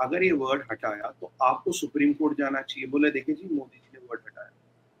अगर ये वर्ड हटाया तो आपको सुप्रीम कोर्ट जाना चाहिए। बोले देखिए जी मोदी जी ने वर्ड हटाया।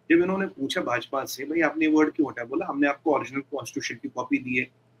 जब इन्होंने पूछा भाजपा से भाई आपने वर्ड क्यों हटाया, बोला हमने आपको ओरिजिनल कॉन्स्टिट्यूशन की कॉपी दी है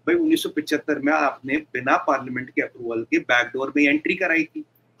भाई, 1975 में आपने बिना पार्लियामेंट के अप्रूवल के बैकडोर में एंट्री कराई थी,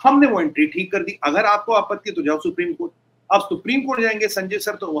 हमने वो एंट्री ठीक कर दी, अगर आपको आपत्ति तो जाओ सुप्रीम कोर्ट। अब सुप्रीम कोर्ट जाएंगे संजय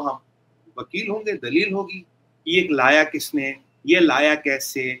सर तो वहां वकील होंगे, दलील होगी, ये लाया किसने, ये लाया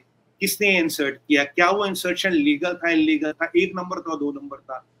कैसे, किसने इंसर्ट किया, क्या वो इंसर्शन लीगल था इलीगल था, 1 नंबर था 2 नंबर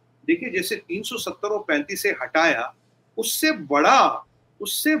था। देखिए जैसे 370 और 35 से हटाया, उससे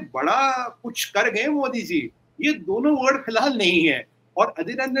बड़ा कुछ कर गए मोदी जी। ये दोनों वर्ड फिलहाल नहीं है। और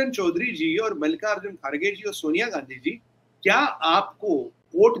अधीर रंजन चौधरी जी और मल्लिकार्जुन खड़गे जी और सोनिया गांधी जी, क्या आपको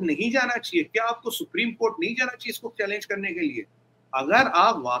कोर्ट नहीं जाना चाहिए, क्या आपको सुप्रीम कोर्ट नहीं जाना चाहिए इसको चैलेंज करने के लिए? अगर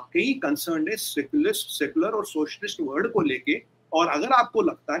आप वाकई कंसर्न है सेकुलर और सोशलिस्ट वर्ड को लेके, और अगर आपको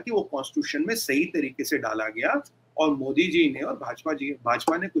लगता है कि वो कॉन्स्टिट्यूशन में सही तरीके से डाला गया और मोदी जी ने और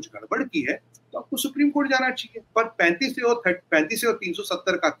भाजपा ने कुछ गड़बड़ की है, तो आपको सुप्रीम कोर्ट जाना चाहिए। पर 35 और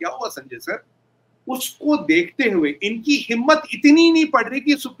 370 का क्या हुआ संजय सर? उसको देखते हुए इनकी हिम्मत इतनी नहीं पड़ रही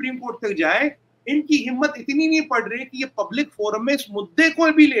कि सुप्रीम कोर्ट तक जाए, इनकी हिम्मत इतनी नहीं पड़ रही कि ये पब्लिक फोरम में इस मुद्दे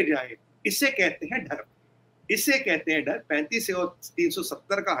को भी ले जाए। इसे कहते हैं डर, इसे कहते हैं डर। 35 और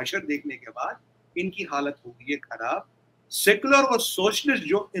 370 का हशर देखने के बाद इनकी हालत हो गई है खराब। सेकुलर और सोशलिस्ट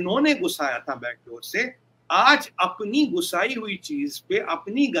जो इन्होंने घुसाया था बैकडोर से, आज अपनी घुसाई हुई चीज पे,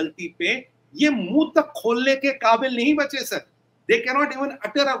 अपनी गलती पे ये मुंह तक खोलने के काबिल नहीं बचे sir. They can not even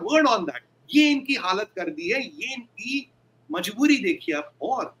utter a word on that. ये इनकी हालत कर दी है, ये इनकी मजबूरी देखिए आप।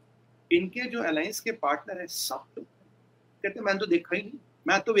 और इनके जो अलायंस के पार्टनर है सब तो कहते मैंने तो देखा ही नहीं,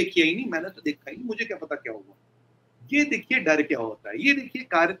 मैं तो देखिया ही नहीं, मैंने तो देखा ही नहीं, मुझे क्या पता क्या होगा। ये देखिए डर क्या होता है, ये देखिए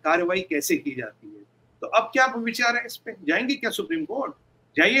कार्रवाई कैसे की जाती है। तो अब क्या विचार है इस पे, जाएंगे क्या सुप्रीम कोर्ट?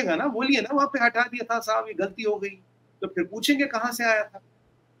 जाइएगा ना, बोलिए ना वहां पे हटा दिया था साहब, ये गलती हो गई, तो फिर पूछेंगे कहां से आया था।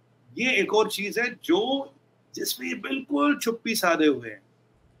 ये एक और चीज है जो जिसमें ये बिल्कुल चुप्पी साधे हुए हैं।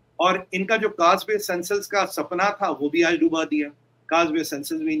 और इनका जो कास्ट बेस्ड सेंसस का सपना था वो भी आज डुबा दिया। कास्ट बेस्ड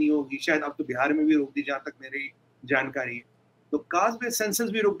सेंसस भी नहीं होगी शायद, अब तो बिहार में भी रोक दी जहां तक मेरी जानकारी है। तो कास्ट बेस्ड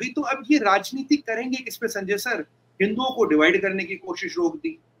सेंसस भी रुक गई। तो अब ये राजनीति करेंगे किस पे संजय सर? हिंदुओं को डिवाइड करने की कोशिश रोक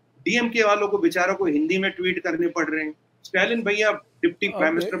दी, डीएमके वालों को बेचारों को हिंदी में ट्वीट करने पड़ रहे हैं, स्टालिन भैया डिप्टी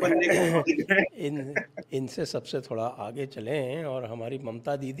प्राइम मिनिस्टर बनने के इनसे सबसे थोड़ा आगे चलें और हमारी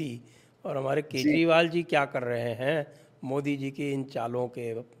ममता दीदी और हमारे जी केजरीवाल जी क्या कर रहे हैं मोदी जी की इन चालों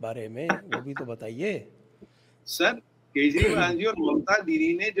के बारे में, वो भी तो बताइए। सर, केजरीवाल जी और ममता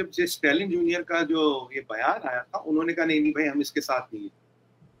दीदी ने जब से स्टालिन जूनियर का जो ये बयान आया था, उन्होंने कहा नहीं नहीं भाई हम इसके साथ नहीं है।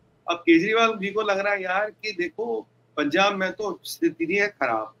 अब केजरीवाल जी को लग रहा है यार कि देखो पंजाब में तो स्थिति है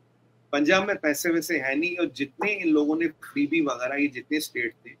खराब, पंजाब में पैसे वैसे है नहीं, और जितने इन लोगों ने फ्रीबी वगैरह ये जितने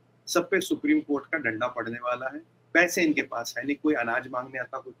स्टेट थे सब पे सुप्रीम कोर्ट का डंडा पड़ने वाला है। पैसे इनके पास है नहीं, कोई अनाज मांगने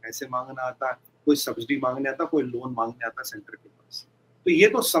आता, कोई पैसे मांगना आता, कोई सब्सिडी मांगने आता, कोई लोन मांगने आता सेंटर के पास। तो ये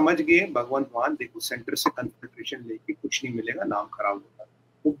तो समझ गए भगवंत मान, देखो सेंटर से कंसंट्रेशन लेके कुछ नहीं मिलेगा, नाम खराब होगा।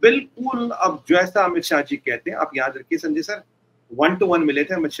 वो बिल्कुल अब जैसा अमित शाह जी कहते हैं, आप याद रखिए संजय सर, 1 to 1 मिले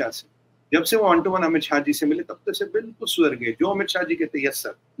थे अमित शाह से। जब से वो 1 to 1 अमित शाह जी से मिले तब तक से बिल्कुल सुधर गए। जो अमित शाह जी कहते यस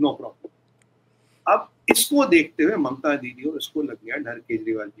सर नो प्रॉब्लम। अब इसको देखते हुए ममता दीदी और इसको लग गया डर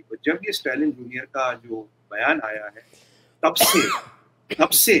केजरीवाल जी को। जब ये स्टालिन जूनियर का जो बयान आया है तब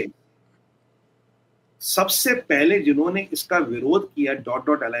से सबसे पहले जिन्होंने इसका विरोध किया डॉट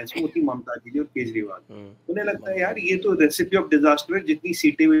डॉट अलायंस वो थी ममता दीदी और केजरीवाल। उन्हें लगता है यार ये तो रेसिपी ऑफ डिजास्टर है, जितनी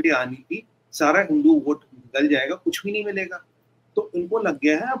सीटें वीटें आनी थी सारा हिंदू वोट निकल जाएगा, कुछ भी नहीं मिलेगा। तो इनको लग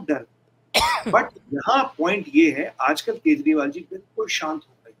गया है अब डर। बट यहाँ पॉइंट ये है, आजकल केजरीवाल जी बिल्कुल शांत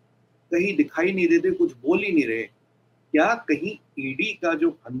हो गए, कहीं दिखाई नहीं देते, कुछ बोल ही नहीं रहे। क्या कहीं ईडी का जो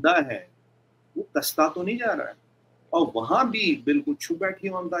फंदा है वो कसता तो नहीं जा रहा है? और वहां भी बिल्कुल छुप बैठी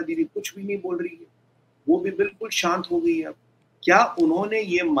है ममता दीदी, कुछ भी नहीं बोल रही है, वो भी बिल्कुल शांत हो गई है। अब क्या उन्होंने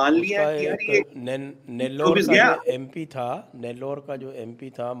ये मान लिया कि यार ये नेल्लोर का गया? जो एमपी था, नेल्लोर का जो एमपी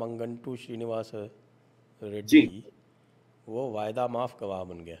था मंगंटू श्रीनिवास जी रेड्डी, वो वायदा माफ गवाह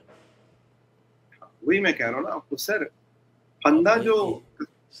बन गया। वही मैं कह रहा हूँ ना आपको सर, फंदा जो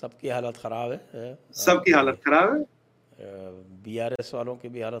सबकी हालत ख़राब है, सबकी हालत खराब है, बीआरएस वालों की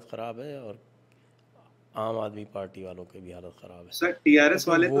भी हालत ख़राब है और आम आदमी पार्टी वालों की भी हालत ख़राब है सर। टीआरएस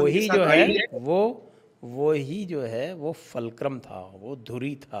क्योंकि वाले तो वो उनके ही जो साथ है आई है। वो ही जो है वो फलक्रम था, वो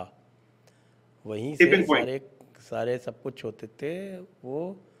धुरी था, वहीं से टिपिंग पॉइंट। सारे सारे सब कुछ होते थे। वो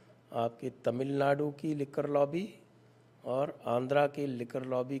आपकी तमिलनाडु की लिकर लॉबी और आंध्रा की लिकर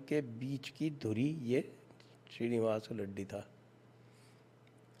लॉबी के बीच की धुरी ये श्रीनिवास रेड्डी था।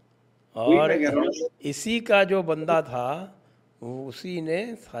 वही और मैं कह रहा हूँ। इसी का जो बंदा था वो उसी ने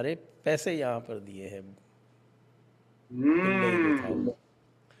सारे पैसे यहाँ पर दिए हैं, पिल्लई जो था वो।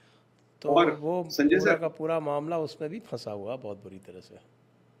 तो और वो संजय पूरा सर, का पूरा मामला उसमें भी फंसा हुआ बहुत बुरी तरह से।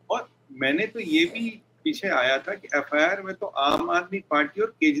 और मैंने तो ये भी पीछे आया था कि एफआईआर में तो आम आदमी पार्टी और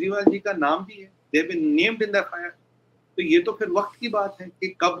केजरीवाल जी का नाम भी है, they been named in the FIR. तो ये तो फिर वक्त की बात है कि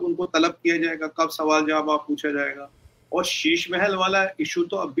कब उनको तलब किया जाएगा, कब सवाल जवाब पूछा जाएगा। और शीश महल वाला इशू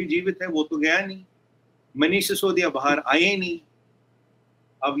तो अब भी जीवित है, वो तो गया नहीं। मनीष सिसोदिया बाहर आए ही नहीं।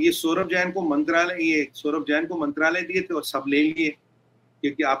 अब ये सौरभ जैन को मंत्रालय दिए थे और सब ले लिए,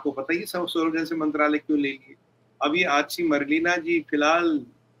 क्योंकि आपको पता ही सब सौरभ जैन से मंत्रालय क्यों ले लिए। अब ये आजसी मरलीना जी फिलहाल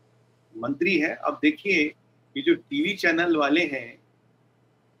मंत्री है। अब देखिए, ये जो टीवी चैनल वाले हैं,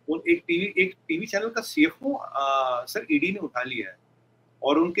 वो एक टीवी चैनल का सीएफओ सर ईडी ने उठा लिया है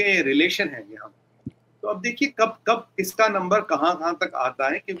और उनके रिलेशन है यहाँ। तो अब देखिए कब कब किसका नंबर कहाँ कहाँ तक आता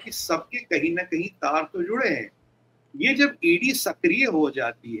है, क्योंकि सबके कहीं ना कहीं तार तो जुड़े हैं। ये जब ईडी सक्रिय हो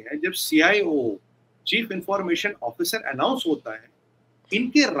जाती है, जब CIO chief information officer announce होता है,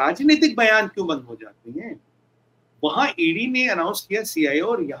 इनके राजनीतिक बयान क्यों बंद हो जाते हैं? वहां ईडी ने अनाउंस किया सीआईओ,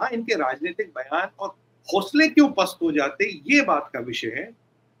 और यहाँ इनके राजनीतिक बयान और हौसले क्यों पस्त हो जाते, ये बात का विषय है।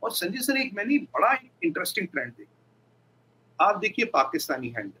 और संजय सर, एक मैंने बड़ा इंटरेस्टिंग ट्रेंड देखा। आप देखिए Pakistani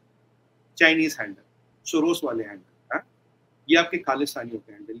handle, Chinese handle, Soros वाले हैंडल, ये आपके खालिस्तानियों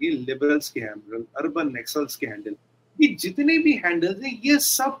के हैंडल, ये लिबरल्स के हैंडल, अर्बन नेक्सल्स के हैंडल, ये जितने भी हैंडल्स हैं, ये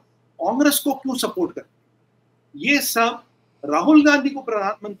सब कांग्रेस को क्यों सपोर्ट करते हैं? ये सब राहुल गांधी को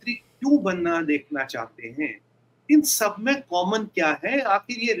प्रधानमंत्री क्यों बनना देखना चाहते हैं? इन सब में कॉमन क्या है?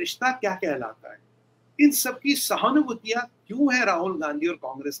 आखिर ये रिश्ता क्या कहलाता है? इन सब की सहानुभूतियां क्यों है राहुल गांधी और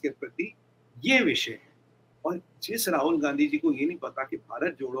कांग्रेस के प्रति? ये विषय है। और जिस राहुल गांधी जी को ये नहीं पता कि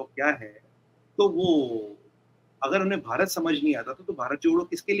भारत जोड़ो क्या है, तो वो, अगर उन्हें भारत समझ नहीं आता तो भारत जोड़ो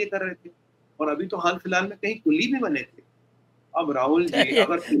किसके लिए कर रहे थे? और अभी तो हाल फिलहाल में कहीं कुली भी बने थे। अब राहुल जी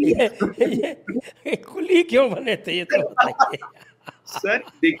अगर ये कुली क्यों बने थे ये तो बताइए। सर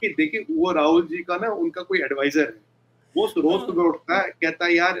देखिए देखिए, वो राहुल जी का ना, उनका कोई एडवाइजर है, वो रोज सुबह उठता है, कहता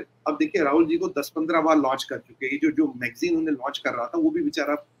है यार, अब देखिए राहुल जी को 10-15 बार लॉन्च कर चुके हैं। ये जो मैगजीन उन्हें लॉन्च कर रहा था, वो भी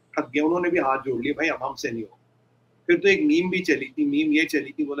बेचारा थक गया, उन्होंने भी हाथ जोड़ लिए, भाई अब हमसे नहीं हो। फिर तो एक मीम भी चली थी, मीम ये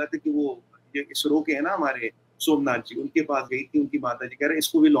चली थी, बोला था कि वो ये इसरो के है ना हमारे सोमनाथ जी, उनके पास गई थी उनकी माता जी, कह रहे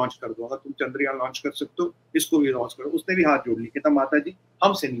इसको भी लॉन्च कर दो, अगर तुम चंद्रयान लॉन्च कर सकते हो इसको भी लॉन्च करो। उसने भी हाथ जोड़ ली, कहता माता जी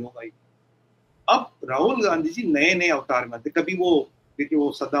हमसे नहीं होगा ये। अब राहुल गांधी जी नए नए अवतार में थे। कभी वो देखिए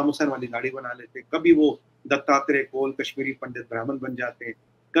वो सद्दाम हुसैन वाली गाड़ी बना लेते, कभी वो दत्तात्रेय कोल कश्मीरी पंडित ब्राह्मण बन जाते,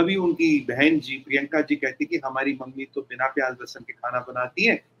 कभी उनकी बहन जी प्रियंका जी कहती कि हमारी मम्मी तो बिना प्याज लहसुन के खाना बनाती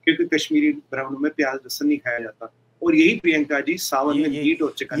है, क्योंकि कश्मीरी ब्राह्मणों में प्याज लहसुन नहीं खाया जाता। और यही प्रियंका जी सावन में मीट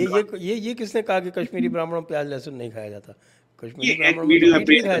और चिकन ये किसने कहा कि कश्मीरी ब्राह्मणों में प्याज लहसुन नहीं खाया जाता? कश्मीरी ये एक ब्राह्मणों में तो वीडियो मीट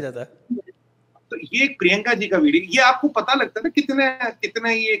भी खाया जाता है। तो ये प्रियंका जी का वीडियो, ये आपको पता लगता है ना कितना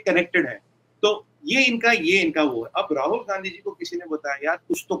कितना ये कनेक्टेड है। तो ये इनका वो है। अब राहुल गांधी जी को किसी ने बताया यार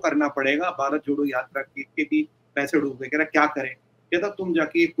कुछ तो करना पड़ेगा, भारत जोड़ो यात्रा के भी पैसे डूब गए, कह रहा क्या करें? कहता तुम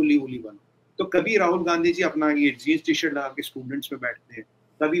जाके कुली उली बनो। तो कभी राहुल गांधी जी अपना ये जीन्स टी शर्ट लगा के स्टूडेंट्स में बैठते हैं,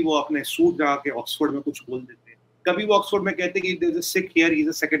 कभी वो अपने सूट लगा के ऑक्सफोर्ड में कुछ बोल देते हैं, कभी वो ऑक्सफोर्ड में कहते हैं कि Sikh here, he is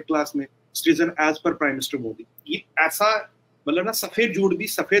a second class में citizen as per prime minister Modi. ये ऐसा मतलब ना, सफेद झूठ भी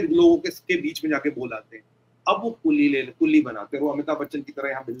सफेद लोगों के बीच में जाके बोल आते हैं। अब वो कुली बनाते हैं, वो अमिताभ बच्चन की तरह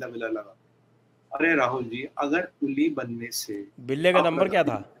यहाँ बिल्ला बिल्ला लगा। अरे राहुल जी, अगर कुली बनने से बिल्ले का नंबर क्या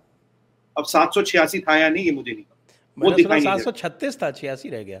था? अब 786 था या नहीं ये मुझे नहीं पता, वो मैंने सुना दिखाई नहीं 736 था, 86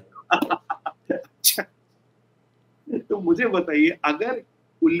 रह गया। अच्छा, तो मुझे बताइए, अगर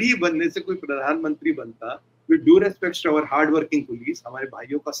कुली बनने से कोई प्रधानमंत्री बनता, with due respect to our hard working coolies, हमारे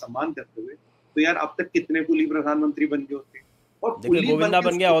भाइयों का सम्मान करते हुए, तो यार अब तक कितने कुली प्रधानमंत्री बन गए होते? और देखिए गोविंदा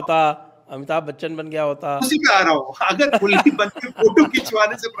बन गया होता, अमिताभ बच्चन बन गया होता। उसी पे आ रहा हूँ, अगर कुली बन के फोटो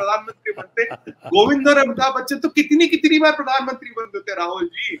खिंचवाने से प्रधानमंत्री बनते गोविंद और अमिताभ बच्चन, तो कितनी कितनी बार प्रधानमंत्री बनते थे राहुल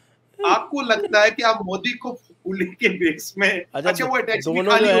जी। आपको लगता है कि आप मोदी को कुली के बेस में? अच्छा वो अटैच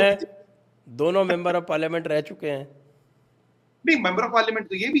दोनों जो है, दोनों मेंबर ऑफ पार्लियामेंट रह चुके हैं। नहीं, मेंबर ऑफ पार्लियामेंट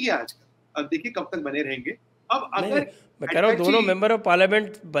तो ये भी है आजकल। अब देखिए कब तक बने रहेंगे। अब नहीं, अगर मैं कह रहा हूँ दोनों मेंबर ऑफ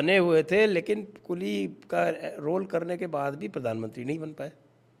पार्लियामेंट बने हुए थे, लेकिन कुली का रोल करने के बाद भी प्रधानमंत्री नहीं बन पाए।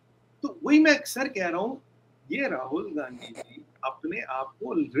 तो वही मैं अक्सर कह रहा हूँ, ये राहुल गांधी जी अपने आप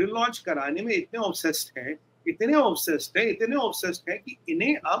को रिलॉन्च कराने में इतने ऑब्सेस्ड हैं, इतने ऑब्सेस्ड हैं कि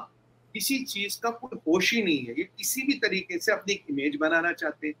इन्हें अब किसी चीज का कोई होश ही नहीं है। ये किसी भी तरीके से अपनी एक इमेज बनाना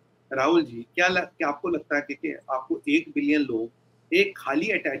चाहते हैं। राहुल जी, क्या आपको लगता है कि आपको 1 बिलियन लोग एक खाली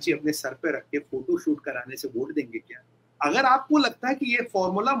अटैची अपने सर पे रख के फोटो शूट कराने से वोट देंगे क्या? अगर आपको लगता है कि ये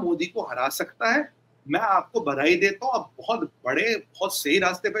फॉर्मूला मोदी को हरा सकता है, मैं आपको बधाई देता हूँ। आप बहुत सही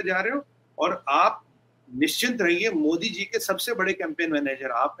रास्ते पे जा रहे हो, और आप निश्चिंत रहिए, मोदी जी के सबसे बड़े कैंपेन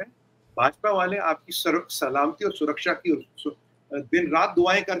मैनेजर आप हैं। भाजपा वाले आपकी सलामती और सुरक्षा की दिन रात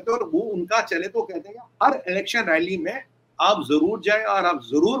दुआएं करते हैं, और वो उनका चले तो कहते हैं हर इलेक्शन रैली में आप जरूर जाए और आप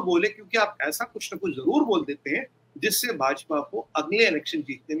जरूर बोले, क्योंकि आप ऐसा कुछ ना कुछ जरूर बोल देते हैं जिससे भाजपा को अगले इलेक्शन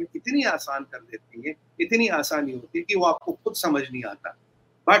जीतने में इतनी आसान कर देती है, इतनी आसानी होती है कि वो आपको खुद समझ नहीं आता।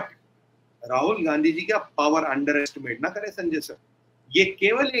 बट राहुल गांधी जी का पावर अंडर एस्टिमेट ना करें संजय सर। ये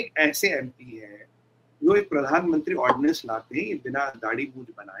केवल एक ऐसे एमपी है जो एक प्रधानमंत्री ऑर्डिनेंस लाते हैं, ये बिना दाढ़ी मूछ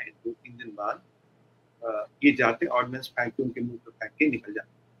बनाए 2-3 दिन बाद ये जाते ऑर्डिनेंस फेंक के उनके मुंह पे फेंक के निकल जाते।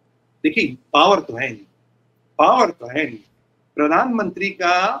 देखिए, पावर तो है नहीं, पावर तो है नहीं। प्रधानमंत्री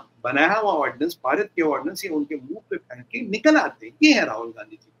का बनाया हुआ ऑर्डिनेंस, भारत के ऑर्डिनेंस, ये उनके मुंह पे फेंक के निकल आते हैं। ये है राहुल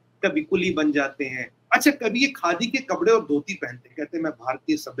गांधी जी। कभी कुली बन जाते हैं, अच्छा कभी ये खादी के कपड़े और धोती पहनते हैं, कहते हैं मैं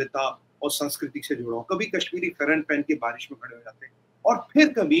भारतीय सभ्यता और संस्कृति से जुड़ा हूं। कभी कश्मीरी फेरन पहन के बारिश में खड़े हो जाते हैं, और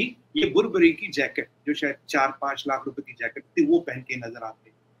फिर कभी ये बुरबरी की जैकेट, जो शायद 4-5 लाख रुपए की जैकेट थी, वो पहन के नजर आते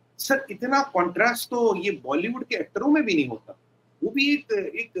हैं। सर, इतना कॉन्ट्रास्ट तो ये बॉलीवुड के एक्टरों में भी नहीं होता। वो भी एक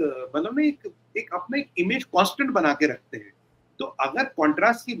एक मतलब ना एक अपना एक इमेज कांस्टेंट बना के रखते हैं। तो अगर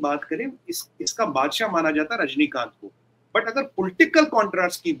कॉन्ट्रास्ट की बात करें, इसका बादशाह माना जाता है रजनीकांत को। बट अगर पॉलिटिकल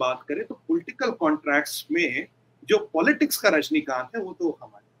कॉन्ट्रास्ट की बात करें, तो पॉलिटिकल कॉन्ट्रास्ट में जो पॉलिटिक्स का रजनीकांत है, वो तो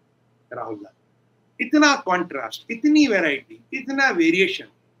हमारे राहुल गांधी। इतना कॉन्ट्रास्ट, इतनी वैरायटी, इतना वेरिएशन,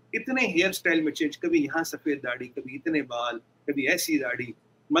 इतने हेयर स्टाइल में चेंज, कभी यहाँ सफेद दाढ़ी, कभी इतने बाल, कभी ऐसी दाढ़ी।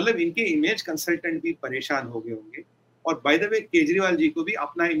 मतलब इनके इमेज कंसल्टेंट भी परेशान हो गए होंगे। और by the way, Kejriwal ji को भी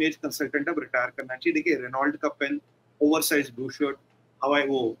अपना इमेज कंसल्टेंट अब रिटायर करना चाहिए। देखिए, रेनॉल्ड का पेन, ओवरसाइज ब्लू शर्ट, हवाई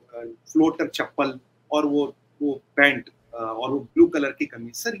वो फ्लोटर चप्पल, और वो पैंट, और वो ब्लू कलर की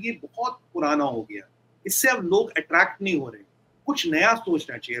कमीज, सर ये बहुत पुराना हो गया। इससे अब लोग अट्रैक्ट नहीं हो रहे। कुछ नया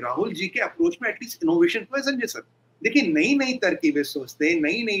सोचना चाहिए। राहुल जी के अप्रोच में एटलीस्ट इनोवेशन तो है संजय सर। देखिए, नई नई तरकीबें सोचते हैं,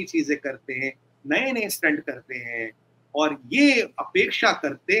 नई नई चीजें करते हैं, नए नए स्टंट करते हैं, और ये अपेक्षा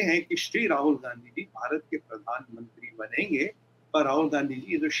करते हैं कि श्री राहुल गांधी जी भारत के प्रधानमंत्री बनेंगे। पर राहुल गांधी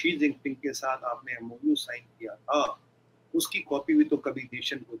जी, ये जो शी जिनपिंग के साथ आपने एमओयू साइन किया था, उसकी कॉपी भी तो कभी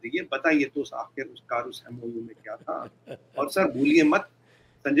नेशन को दी है। बताइए तो आखिर उस एमओयू में क्या था। और सर भूलिए मत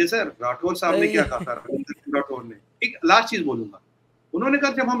संजय सर, राठौर साहब ने क्या कहा था, रविंद्र सिंह राठौर ने। एक लास्ट चीज बोलूंगा, उन्होंने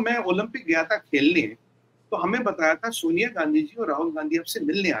कहा जब मैं ओलंपिक गया था खेलने, तो हमें बताया था सोनिया गांधी जी और राहुल गांधी आपसे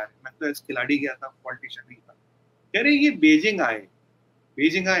मिलने आए। मैं तो एज खिलाड़ी गया था, पॉलिटिशियन नहीं था। कह रहे ये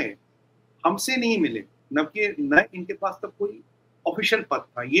बेजिंग आए, हमसे नहीं मिले, न इनके पास तब कोई ऑफिशियल पद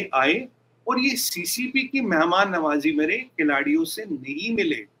था। ये आए और ये सीसीपी की मेहमान नवाजी मेरे खिलाड़ियों से नहीं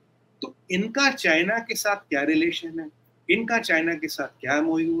मिले। तो इनका चाइना के साथ क्या रिलेशन है, इनका चाइना के साथ क्या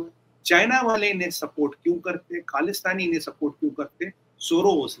एमओयू है, चाइना वाले इन्हें सपोर्ट क्यों करते, खालिस्तानी इन्हें सपोर्ट क्यों करते,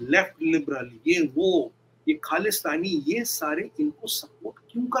 सोरोस, लेफ्ट लिबरल, ये खालिस्तानी, ये सारे इनको सपोर्ट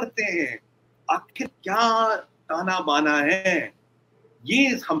क्यों करते हैं। आखिर क्या ताना बाना है, ये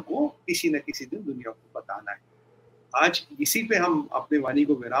हमको किसी न किसी दिन दुनिया को बताना है। आज इसी पे हम अपने वाणी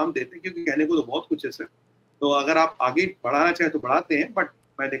को विराम देते हैं, क्योंकि कहने को तो बहुत कुछ है सर। तो अगर आप आगे बढ़ाना चाहें तो बढ़ाते हैं, बट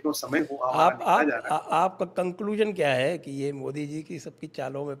मैं देख रहा हूँ समय हो हमारा निकला जा रहा है। आपका कंक्लूजन क्या है कि ये मोदी जी की सबकी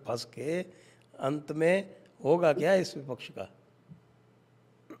चालों में फंस के अंत में होगा क्या इस विपक्ष का?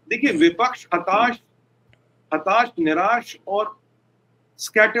 देखिए, विपक्ष हताश, निराश और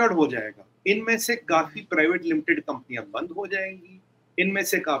स्कैटर्ड हो जाएगा। इनमें से काफी प्राइवेट लिमिटेड कंपनियां बंद हो जाएंगी, इनमें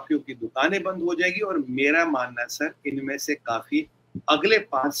से काफियों की दुकानें बंद हो जाएगी, और मेरा मानना सर, इनमें से काफी अगले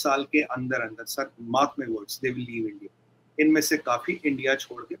 5 साल के अंदर अंदर, sir mark my words, they will leave India. इनमें से काफी इंडिया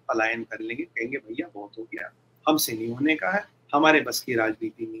छोड़ के पलायन कर लेंगे, कहेंगे भैया बहुत हो गया, हमसे नहीं होने का है, हमारे बस की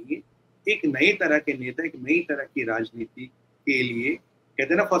राजनीति नहीं है। एक नई तरह के नेता, एक नई तरह की राजनीति के लिए, कहते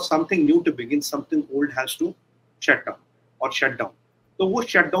हैं ना, for something new to begin, something old has to shut down और शट डाउन। तो वो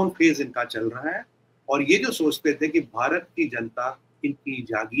शटडाउन फेज इनका चल रहा है। और ये जो सोचते थे कि भारत की जनता इनकी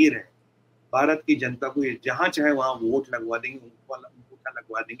जागीर है, भारत की जनता को ये जहां चाहे वहां वोट लगवा देंगे, उनको वाला अंगूठा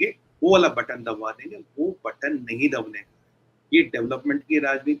लगवा देंगे, वो वाला बटन दबा देंगे, वो बटन नहीं दबने। ये डेवलपमेंट की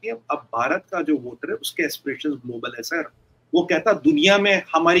राजनीति है। अब भारत का जो वोटर है, उसके एस्पिरेशंस ग्लोबल है सर। वो कहता दुनिया में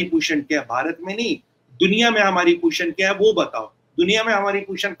हमारी पोजीशन क्या है, भारत में नहीं, दुनिया में हमारी पोजीशन क्या है वो बताओ, दुनिया में हमारी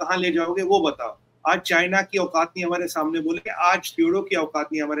पोजीशन कहाँ ले जाओगे वो बताओ। आज चाइना की औकात नहीं हमारे सामने बोले, आज थ्योडो की औकात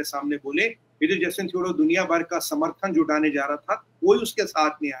नहीं हमारे सामने बोले। ये जो जस्टिन थ्योडो दुनिया भर का समर्थन जुटाने जा रहा था, कोई उसके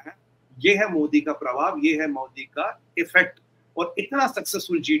साथ नहीं आया। ये है मोदी का प्रभाव, ये है मोदी का इफेक्ट। और इतना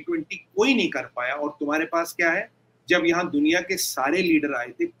सक्सेसफुल G20 कोई नहीं कर पाया। और तुम्हारे पास क्या है, जब यहाँ दुनिया के सारे लीडर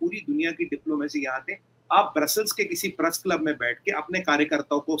आए थे, पूरी दुनिया की डिप्लोमेसी यहाँ थे, आप ब्रसल्स के किसी प्रेस क्लब में बैठ के अपने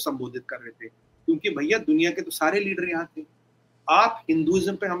कार्यकर्ताओं को संबोधित कर रहे थे, क्योंकि भैया दुनिया के तो सारे लीडर यहाँ थे। आप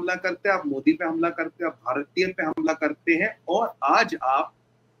हिंदुइज्म पे हमला करते हैं, आप मोदी पे हमला करते हैं, आप भारतीय पे हमला करते हैं, और आज आप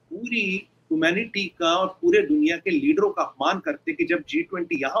पूरी ह्यूमैनिटी का और पूरे दुनिया के लीडरों का अपमान करते कि जब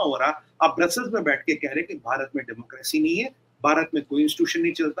G20 यहाँ हो रहा, आप ब्रसल्स में बैठ के कह रहे कि भारत में डेमोक्रेसी नहीं है, भारत में कोई इंस्टीट्यूशन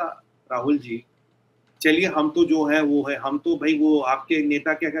नहीं चलता। राहुल जी, चलिए हम तो जो है वो है, हम तो भाई वो आपके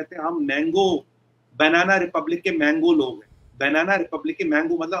नेता क्या कहते हैं, हम मैंगो बनाना रिपब्लिक के मैंगो लोग हैं। बनाना रिपब्लिक के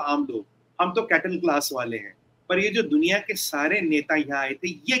मैंगो मतलब आम लोग, हम तो कैटल क्लास वाले हैं। पर ये जो दुनिया के सारे नेता यहाँ आए थे,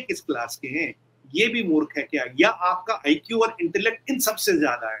 ये किस क्लास के हैं? ये भी मूर्ख है क्या, या आपका IQ और इंटेलेक्ट इन सबसे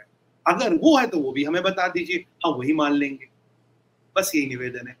ज्यादा है? अगर वो है तो वो भी हमें बता दीजिए, हम वही मान लेंगे। बस यही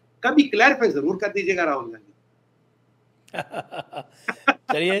निवेदन है, कभी क्लैरिफाई जरूर कर दीजिएगा राहुल गांधी।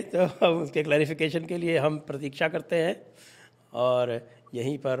 चलिए, तो हम उसके क्लैरिफिकेशन के लिए हम प्रतीक्षा करते हैं और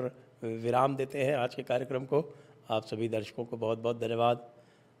यहीं पर विराम देते हैं आज के कार्यक्रम को। आप सभी दर्शकों को बहुत बहुत धन्यवाद।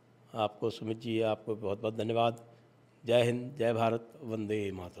 आपको सुमित जी, आपको बहुत बहुत धन्यवाद। जय हिंद, जय भारत,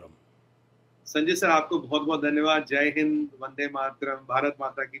 वंदे मातरम। संजय सर, आपको बहुत बहुत धन्यवाद। जय हिंद, वंदे मातरम, भारत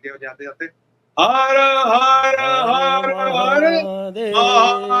माता की जय। जाते जाते हर हर